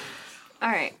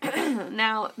 Alright,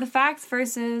 now, the facts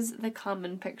versus the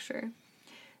common picture.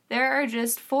 There are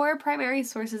just 4 primary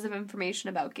sources of information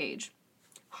about Gage.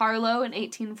 Harlow in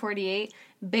 1848,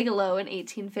 Bigelow in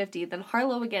 1850, then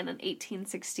Harlow again in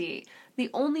 1868. The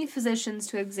only physicians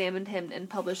to examine him and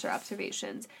publish their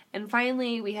observations. And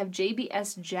finally, we have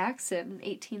J.B.S. Jackson in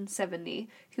 1870,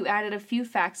 who added a few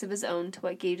facts of his own to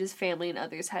what Gage's family and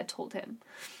others had told him.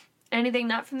 Anything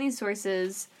not from these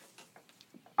sources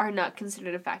are not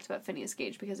considered a fact about Phineas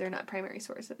Gage because they're not primary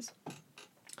sources.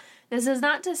 This is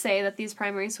not to say that these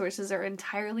primary sources are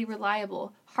entirely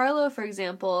reliable. Harlow, for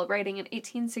example, writing in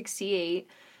 1868,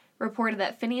 reported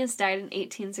that Phineas died in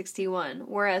 1861,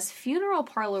 whereas funeral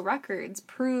parlor records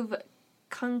prove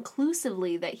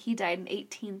conclusively that he died in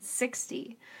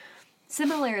 1860.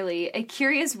 Similarly, a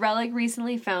curious relic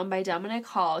recently found by Dominic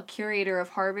Hall, curator of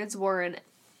Harvard's Warren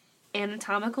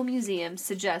Anatomical Museum,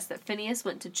 suggests that Phineas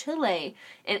went to Chile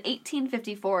in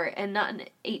 1854 and not in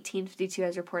 1852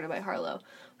 as reported by Harlow.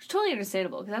 Which is totally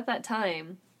understandable, because at that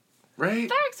time, Right?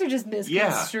 Facts are just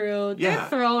misconstrued. Yeah. They're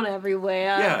thrown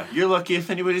everywhere. Yeah, you're lucky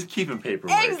if anybody's keeping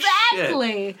paperwork.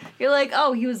 Exactly. Shit. You're like,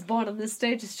 oh, he was born on this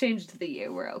day, just change it to the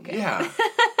year. We're okay. Yeah.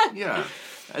 Yeah.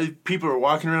 People are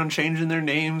walking around changing their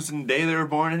names and day they were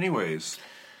born anyways.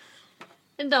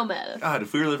 It don't matter. God,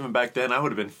 if we were living back then, I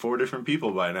would have been 4 different people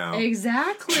by now.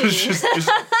 Exactly. just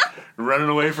running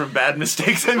away from bad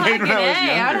mistakes I made when I was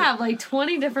younger. I'd have like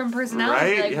 20 different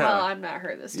personalities. Right? Like, well, I'm not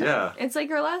her this time. Yeah. It's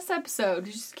like our last episode.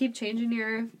 You just keep changing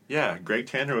your... Yeah, Greg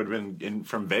Tanner would have been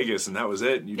from Vegas, and that was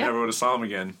it. You never would have saw him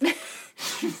again.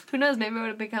 Who knows? Maybe it would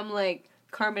have become like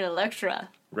Carmen Electra.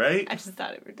 Right? I just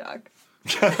thought it were dog.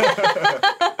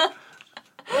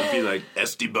 I'd be like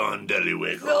Esteban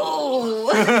Deliwego.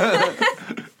 Oh!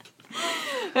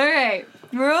 All right.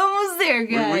 We're almost there,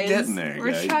 guys. We're getting there,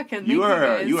 We're guys. trucking. You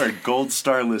are guys. a gold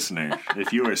star listener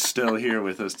if you are still here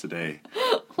with us today.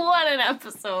 What an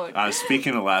episode.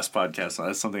 Speaking of last podcast,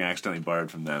 that's something I accidentally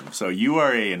borrowed from them. So you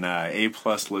are an A+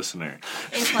 listener.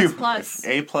 A++.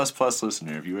 A++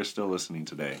 listener if you are still listening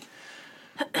today.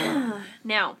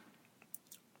 Now,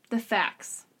 the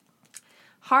facts.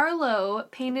 Harlow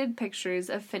painted pictures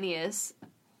of Phineas.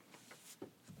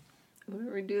 I'm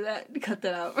going to redo that. Cut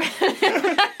that out.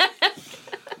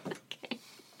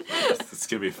 It's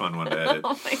going to be a fun one to edit.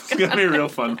 Oh my God. It's going to be a real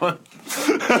fun one.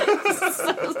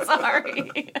 So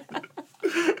sorry.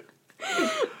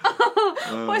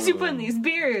 Why'd you put in these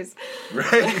beers?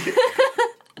 Right?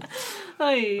 All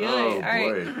boy.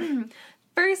 right.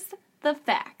 First, the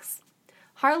facts.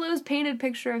 Harlow's painted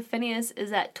picture of Phineas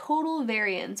is at total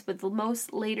variance with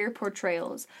most later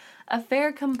portrayals. A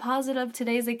fair composite of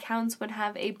today's accounts would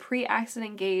have a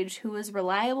pre-accident Gage who was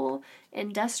reliable,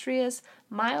 industrious,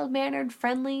 mild-mannered,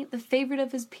 friendly, the favorite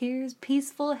of his peers,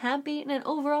 peaceful, happy, and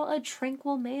overall a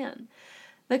tranquil man.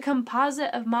 The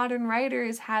composite of modern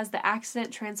writers has the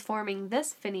accident transforming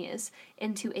this Phineas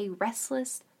into a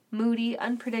restless, moody,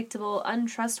 unpredictable,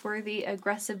 untrustworthy,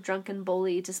 aggressive, drunken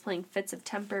bully displaying fits of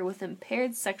temper with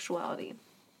impaired sexuality.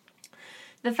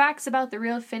 The facts about the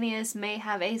real Phineas may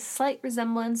have a slight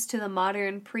resemblance to the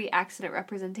modern pre-accident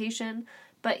representation,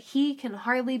 but he can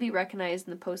hardly be recognized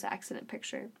in the post-accident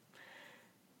picture.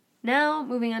 Now,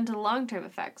 moving on to the long-term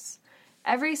effects.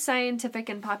 Every scientific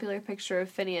and popular picture of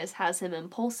Phineas has him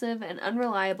impulsive and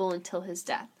unreliable until his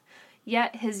death.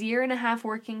 Yet, his 1.5 year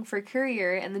working for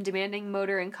Courier and the demanding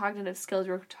motor and cognitive skills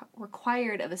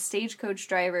required of a stagecoach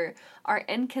driver are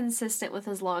inconsistent with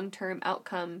his long-term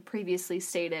outcome previously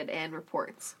stated and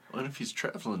reports. What if he's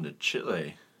traveling to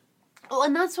Chile? Well,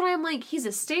 and that's what I'm like, he's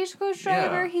a stagecoach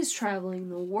driver, Yeah. He's traveling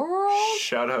the world.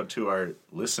 Shout out to our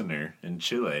listener in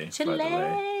Chile, by the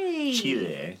way.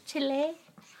 Chile. Chile.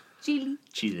 Chile.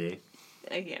 Chile.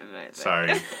 I can't remember.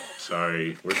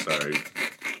 Sorry. We're sorry.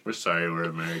 We're sorry we're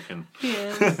American.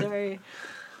 Yeah, I'm sorry.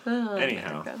 Oh,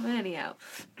 Anyhow. Anyhow.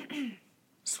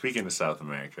 Speaking of South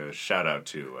America, shout out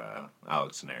to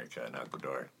Alex and Erica in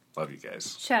Ecuador. Love you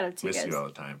guys. Shout out to you Miss guys. you all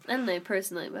the time. And I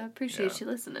personally, but I appreciate you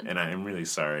listening. And I'm really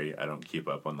sorry I don't keep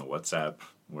up on the WhatsApp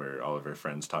where all of our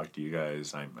friends talk to you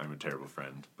guys. I'm a terrible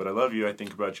friend. But I love you. I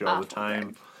think about you all the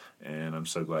time. And I'm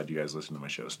so glad you guys listen to my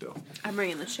show still. I'm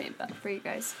bringing the shame back for you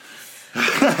guys.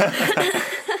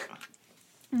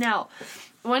 Now,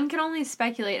 one can only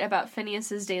speculate about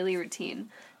Phineas's daily routine.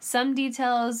 Some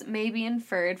details may be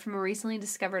inferred from a recently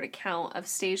discovered account of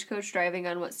stagecoach driving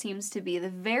on what seems to be the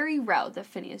very route that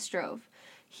Phineas drove.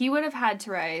 He would have had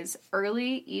to rise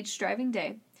early each driving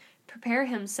day, prepare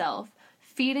himself,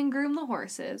 feed and groom the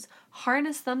horses,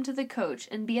 harness them to the coach,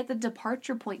 and be at the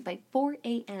departure point by 4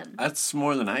 a.m. That's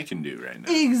more than I can do right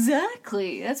now.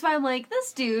 Exactly. That's why I'm like,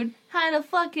 this dude had a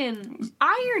fucking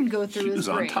iron go through his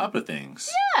brain. He was on top of things.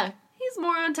 Yeah, he's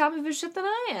more on top of his shit than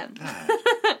I am.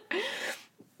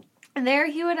 There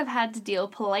he would have had to deal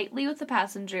politely with the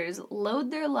passengers, load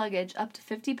their luggage up to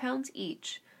 50 pounds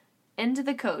each into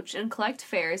the coach, and collect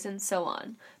fares and so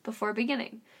on before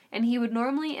beginning. And he would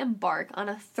normally embark on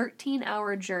a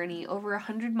 13-hour journey over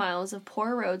 100 miles of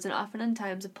poor roads and often in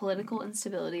times of political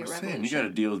instability or revolution. You gotta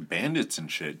deal with bandits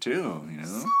and shit too, you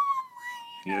know?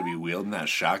 You gotta be wielding that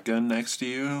shotgun next to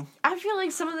you. I feel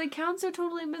like some of the accounts are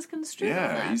totally misconstrued.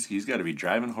 Yeah, he's gotta be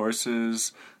driving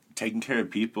horses, taking care of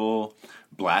people,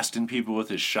 blasting people with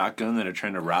his shotgun that are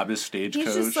trying to rob his stagecoach.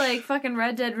 He's just like fucking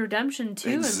Red Dead Redemption 2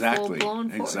 in full-blown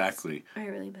force. Exactly. I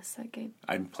really miss that game.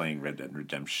 I'm playing Red Dead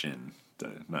Redemption,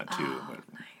 not 2, but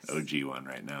nice. OG one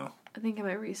right now. I think I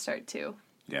might restart 2.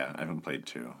 Yeah, I haven't played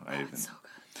 2. It's so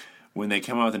good. When they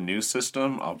come out with a new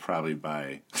system, I'll probably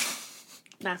buy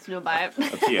That's no buy it.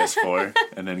 a PS4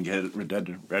 and then get Red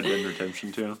Dead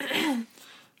Redemption 2.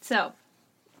 So,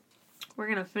 We're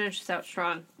gonna finish this out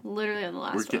strong. Literally on the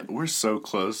last one. We're so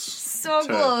close. So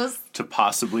close. To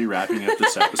possibly wrapping up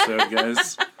this episode,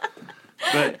 guys.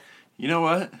 But, you know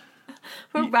what?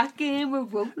 We're rocking, we're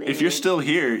rolling. If you're still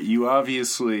here, you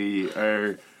obviously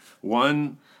are,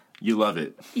 one, you love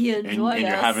it. You enjoy and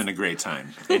you're us. having a great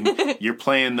time. And you're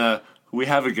playing the we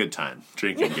have a good time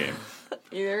drinking game.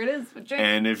 There it is. Drink.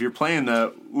 And if you're playing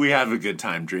the we have a good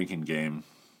time drinking game,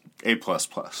 A++.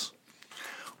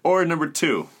 Or number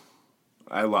 2,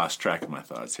 I lost track of my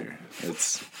thoughts here.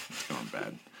 It's going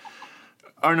bad.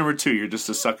 Or number 2, you're just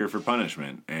a sucker for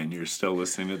punishment, and you're still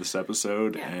listening to this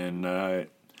episode, and I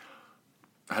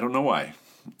don't know why.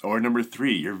 Or number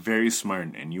 3, you're very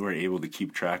smart, and you are able to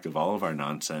keep track of all of our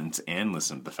nonsense and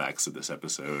listen to the facts of this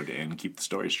episode and keep the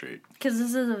story straight. Because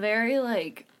this is a very,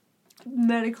 like,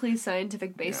 medically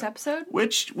scientific based episode.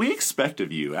 Which we expect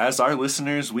of you. As our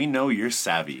listeners, we know you're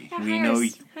savvy. Yeah, we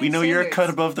higher know you're a cut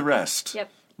standards. above the rest. Yep.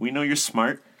 We know you're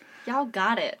smart. Y'all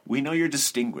got it. We know you're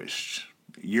distinguished.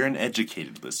 You're an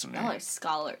educated listener. Y'all are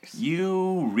scholars.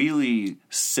 You really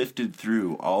sifted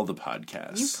through all the You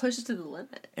podcasts. pushed to the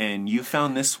limit. And you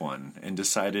found this one and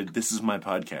decided, this is my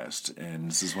podcast,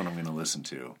 and this is what I'm going to listen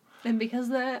to. And because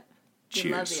of that, we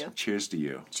Cheers. love you. Cheers to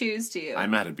you. Choose to you.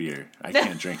 I'm out of beer. I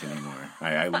can't drink anymore.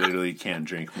 I literally can't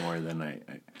drink more than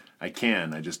I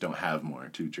can. I just don't have more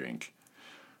to drink.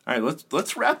 All right,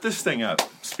 let's wrap this thing up.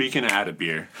 Speaking of out of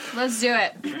beer. Let's do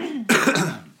it.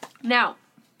 Now,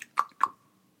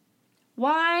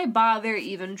 why bother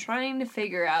even trying to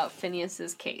figure out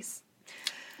Phineas's case?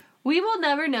 We will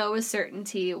never know with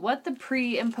certainty what the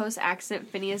pre- and post-accident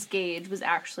Phineas Gage was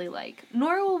actually like,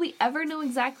 nor will we ever know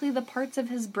exactly the parts of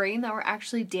his brain that were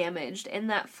actually damaged in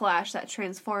that flash that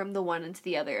transformed the one into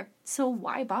the other. So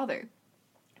why bother?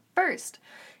 First,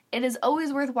 it is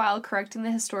always worthwhile correcting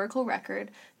the historical record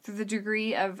through the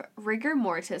degree of rigor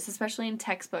mortis, especially in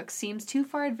textbooks, seems too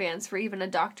far advanced for even a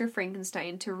Dr.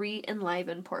 Frankenstein to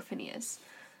re-enliven poor Phineas.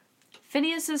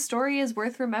 Phineas's story is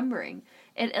worth remembering.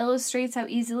 It illustrates how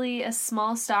easily a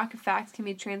small stock of facts can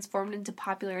be transformed into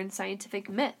popular and scientific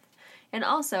myth. And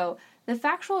also, the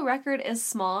factual record is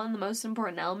small, and the most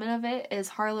important element of it is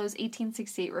Harlow's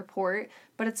 1868 report,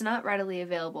 but it's not readily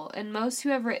available, and most who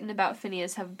have written about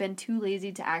Phineas have been too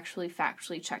lazy to actually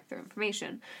factually check their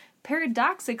information.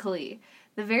 Paradoxically,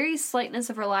 the very slightness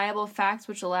of reliable facts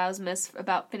which allows myths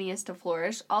about Phineas to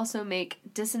flourish also make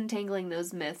disentangling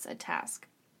those myths a task.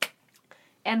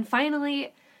 And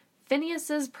finally,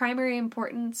 Phineas's primary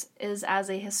importance is as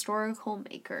a historical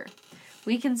maker.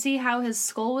 We can see how his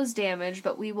skull was damaged,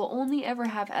 but we will only ever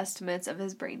have estimates of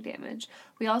his brain damage.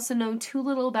 We also know too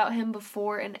little about him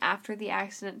before and after the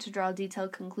accident to draw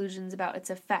detailed conclusions about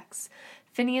its effects.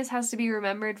 Phineas has to be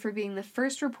remembered for being the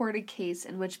first reported case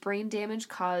in which brain damage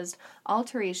caused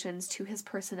alterations to his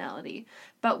personality,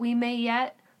 but we may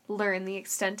yet learn the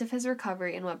extent of his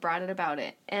recovery and what brought it about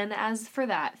it. And as for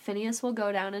that, Phineas will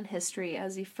go down in history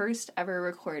as the first ever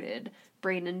recorded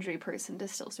brain injury person to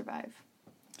still survive.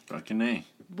 Fucking A.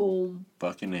 Boom.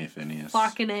 Fucking A, Phineas.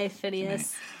 Fucking A,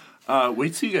 Phineas.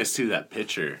 Wait till you guys see that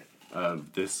picture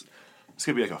of this. It's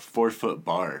gonna be like a 4-foot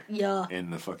bar. Yeah. In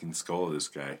the fucking skull of this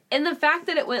guy. And the fact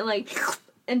that it went like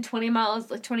in 20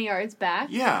 yards back.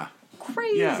 Yeah.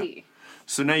 Crazy. Yeah.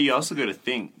 So now you also got to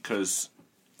think, because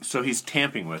so he's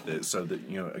tamping with it. So that,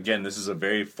 you know, again, this is a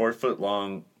very 4-foot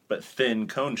long but thin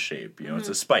cone shape. You know, it's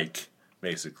a spike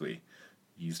basically.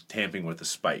 He's tamping with a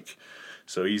spike.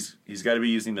 So he's got to be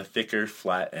using the thicker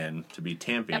flat end to be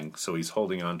tamping. Yep. So he's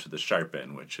holding on to the sharp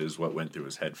end, which is what went through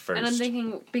his head first. And I'm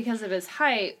thinking, because of his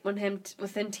height, when him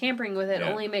tampering with it,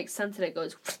 only makes sense that it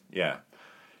goes. Yeah.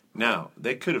 Now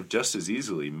they could have just as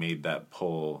easily made that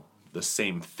pole the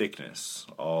same thickness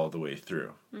all the way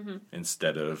through,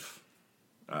 instead of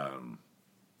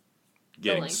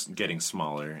getting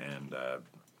smaller and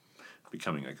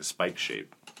becoming like a spike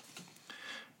shape.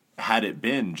 Had it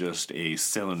been just a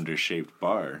cylinder-shaped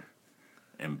bar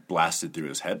and blasted through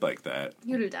his head like that,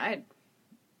 He would have died.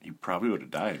 He probably would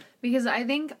have died. Because I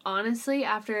think, honestly,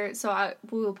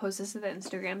 we will post this to the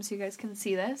Instagram so you guys can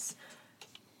see this.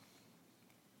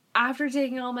 After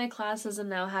taking all my classes and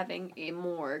now having a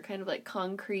more kind of like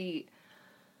concrete,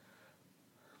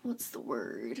 what's the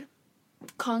word?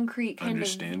 Concrete kind of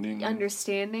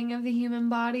understanding of the human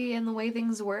body and the way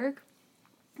things work.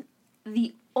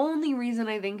 The only reason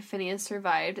I think Phineas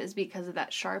survived is because of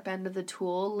that sharp end of the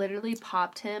tool literally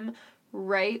popped him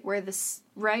right where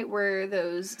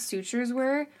those sutures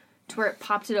were, to where it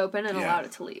popped it open and allowed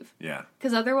it to leave. Yeah.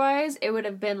 Because otherwise, it would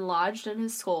have been lodged in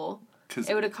his skull.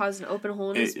 It would have caused an open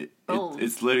hole in his bones.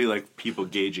 It's literally like people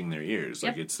gauging their ears.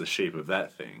 Yep. Like, it's the shape of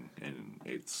that thing, and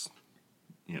it's,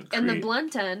 and the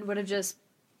blunt end would have just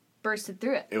bursted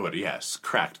through it. It would, yes,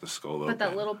 cracked the skull open. But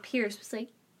that little pierce was like,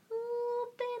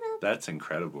 open up. That's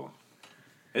incredible.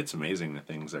 It's amazing the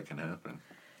things that can happen.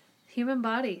 Human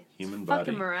body. Human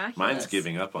Fucking body. miraculous. Mine's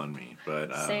giving up on me,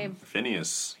 but Same.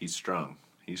 Phineas, he's strong.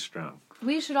 He's strong.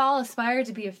 We should all aspire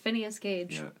to be a Phineas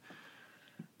Gage.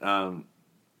 Yeah.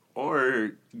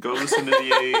 Or go listen to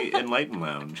the Enlighten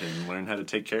Lounge and learn how to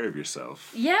take care of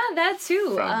yourself. Yeah, that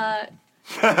too.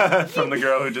 From the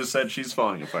girl who just said she's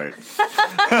falling apart.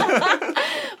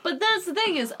 But that's the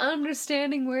thing, is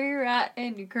understanding where you're at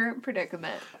in your current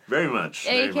predicament. Very much.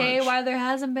 AKA why there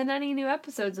hasn't been any new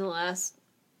episodes in the last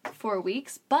 4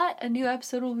 weeks, but a new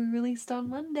episode will be released on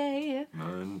Monday.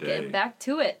 Getting back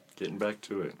to it. Back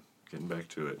to it.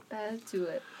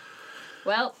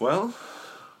 Well,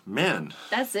 man.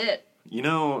 That's it. You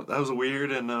know, that was a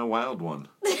weird and wild one.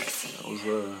 That was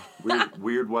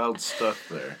weird, wild stuff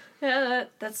there. Yeah,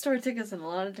 that story took us in a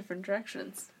lot of different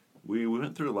directions. We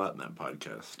went through a lot in that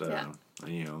podcast.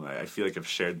 You know, I feel like I've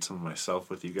shared some of myself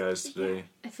with you guys today. Yeah.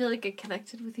 I feel like I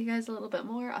connected with you guys a little bit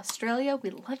more. Australia, we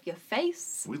love your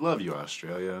face. We love you,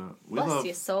 Australia. We Bless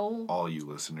your soul. All you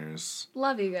listeners.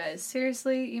 Love you guys.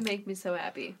 Seriously, you make me so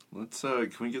happy. Let's can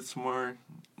we get some more?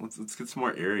 Let's get some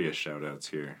more area shout outs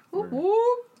here.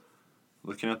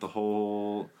 Looking at the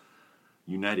whole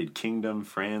United Kingdom,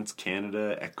 France,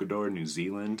 Canada, Ecuador, New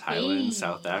Zealand, Thailand,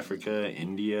 South Africa,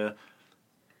 India.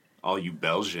 All you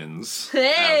Belgians out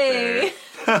there.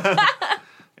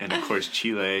 And, of course,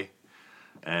 Chile.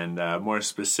 And more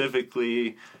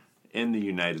specifically, in the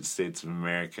United States of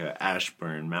America,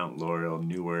 Ashburn, Mount Laurel,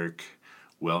 Newark,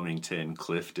 Wilmington,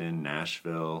 Clifton,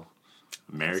 Nashville,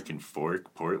 American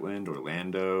Fork, Portland,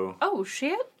 Orlando. Oh,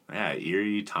 shit. Yeah,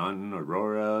 Erie, Taunton,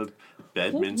 Aurora,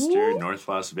 Bedminster, North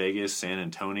Las Vegas, San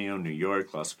Antonio, New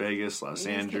York, Las Vegas, Los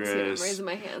Angeles. I'm raising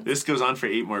my hands. This goes on for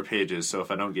 8 more pages, so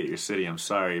if I don't get your city, I'm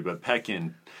sorry. But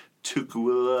Pekin,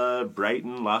 Tukwila,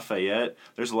 Brighton, Lafayette.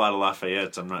 There's a lot of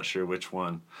Lafayettes. I'm not sure which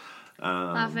one.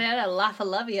 Lafayette, I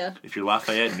love you. If you're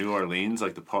Lafayette, New Orleans,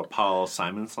 like the Paul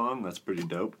Simon song, that's pretty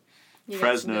dope. You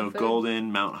Fresno,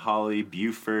 Golden, Mount Holly,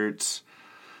 Beaufort,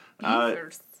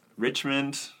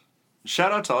 Richmond.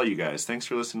 Shout out to all you guys. Thanks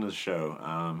for listening to the show.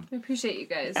 We appreciate you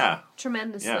guys. Yeah.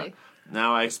 Tremendously. Yeah.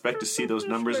 Now I expect to see those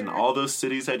numbers in all those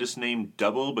cities I just named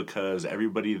double because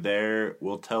everybody there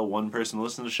will tell one person to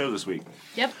listen to the show this week.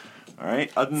 Yep. All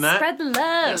right. Other than that, spread the love.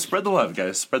 Yeah, spread the love,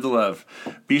 guys. Spread the love.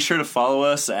 Be sure to follow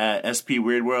us at SP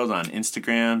Weird World on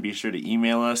Instagram. Be sure to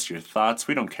email us your thoughts.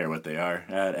 We don't care what they are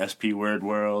at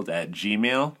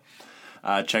spweirdworld@gmail.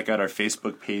 Check out our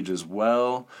Facebook page as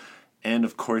well. And,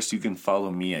 of course, you can follow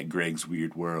me at Greg's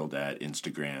Weird World at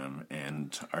Instagram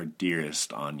and our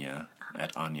dearest Anya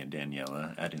at Anya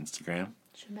Daniela at Instagram.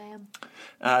 Shabam.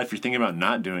 If you're thinking about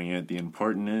not doing it, the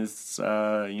important is,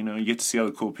 you get to see all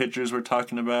the cool pictures we're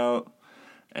talking about.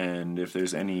 And if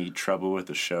there's any trouble with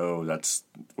the show, that's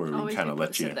where we kind of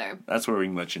let you. That's where we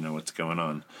can let you know what's going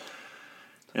on.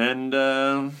 And,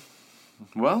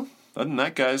 well, other than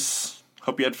that, guys,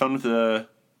 hope you had fun with the...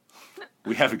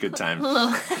 We have a good time.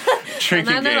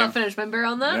 Drinking game. I'll finish my beer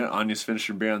on that. Yeah, Anya's finished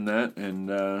her beer on that.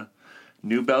 And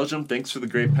New Belgium, thanks for the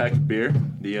great pack of beer.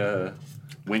 The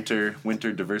winter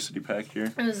diversity pack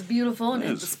here. It was beautiful and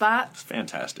hit the spot. It's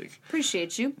fantastic.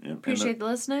 Appreciate you. Yep. Appreciate the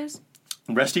listeners.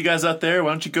 The rest of you guys out there,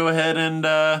 why don't you go ahead and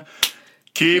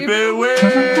keep it weird.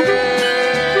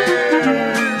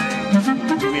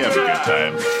 We have a good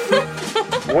time.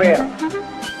 Well,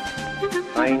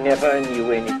 I never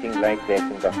knew anything like that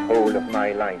in the whole of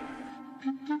my life.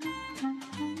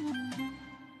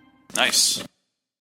 Nice.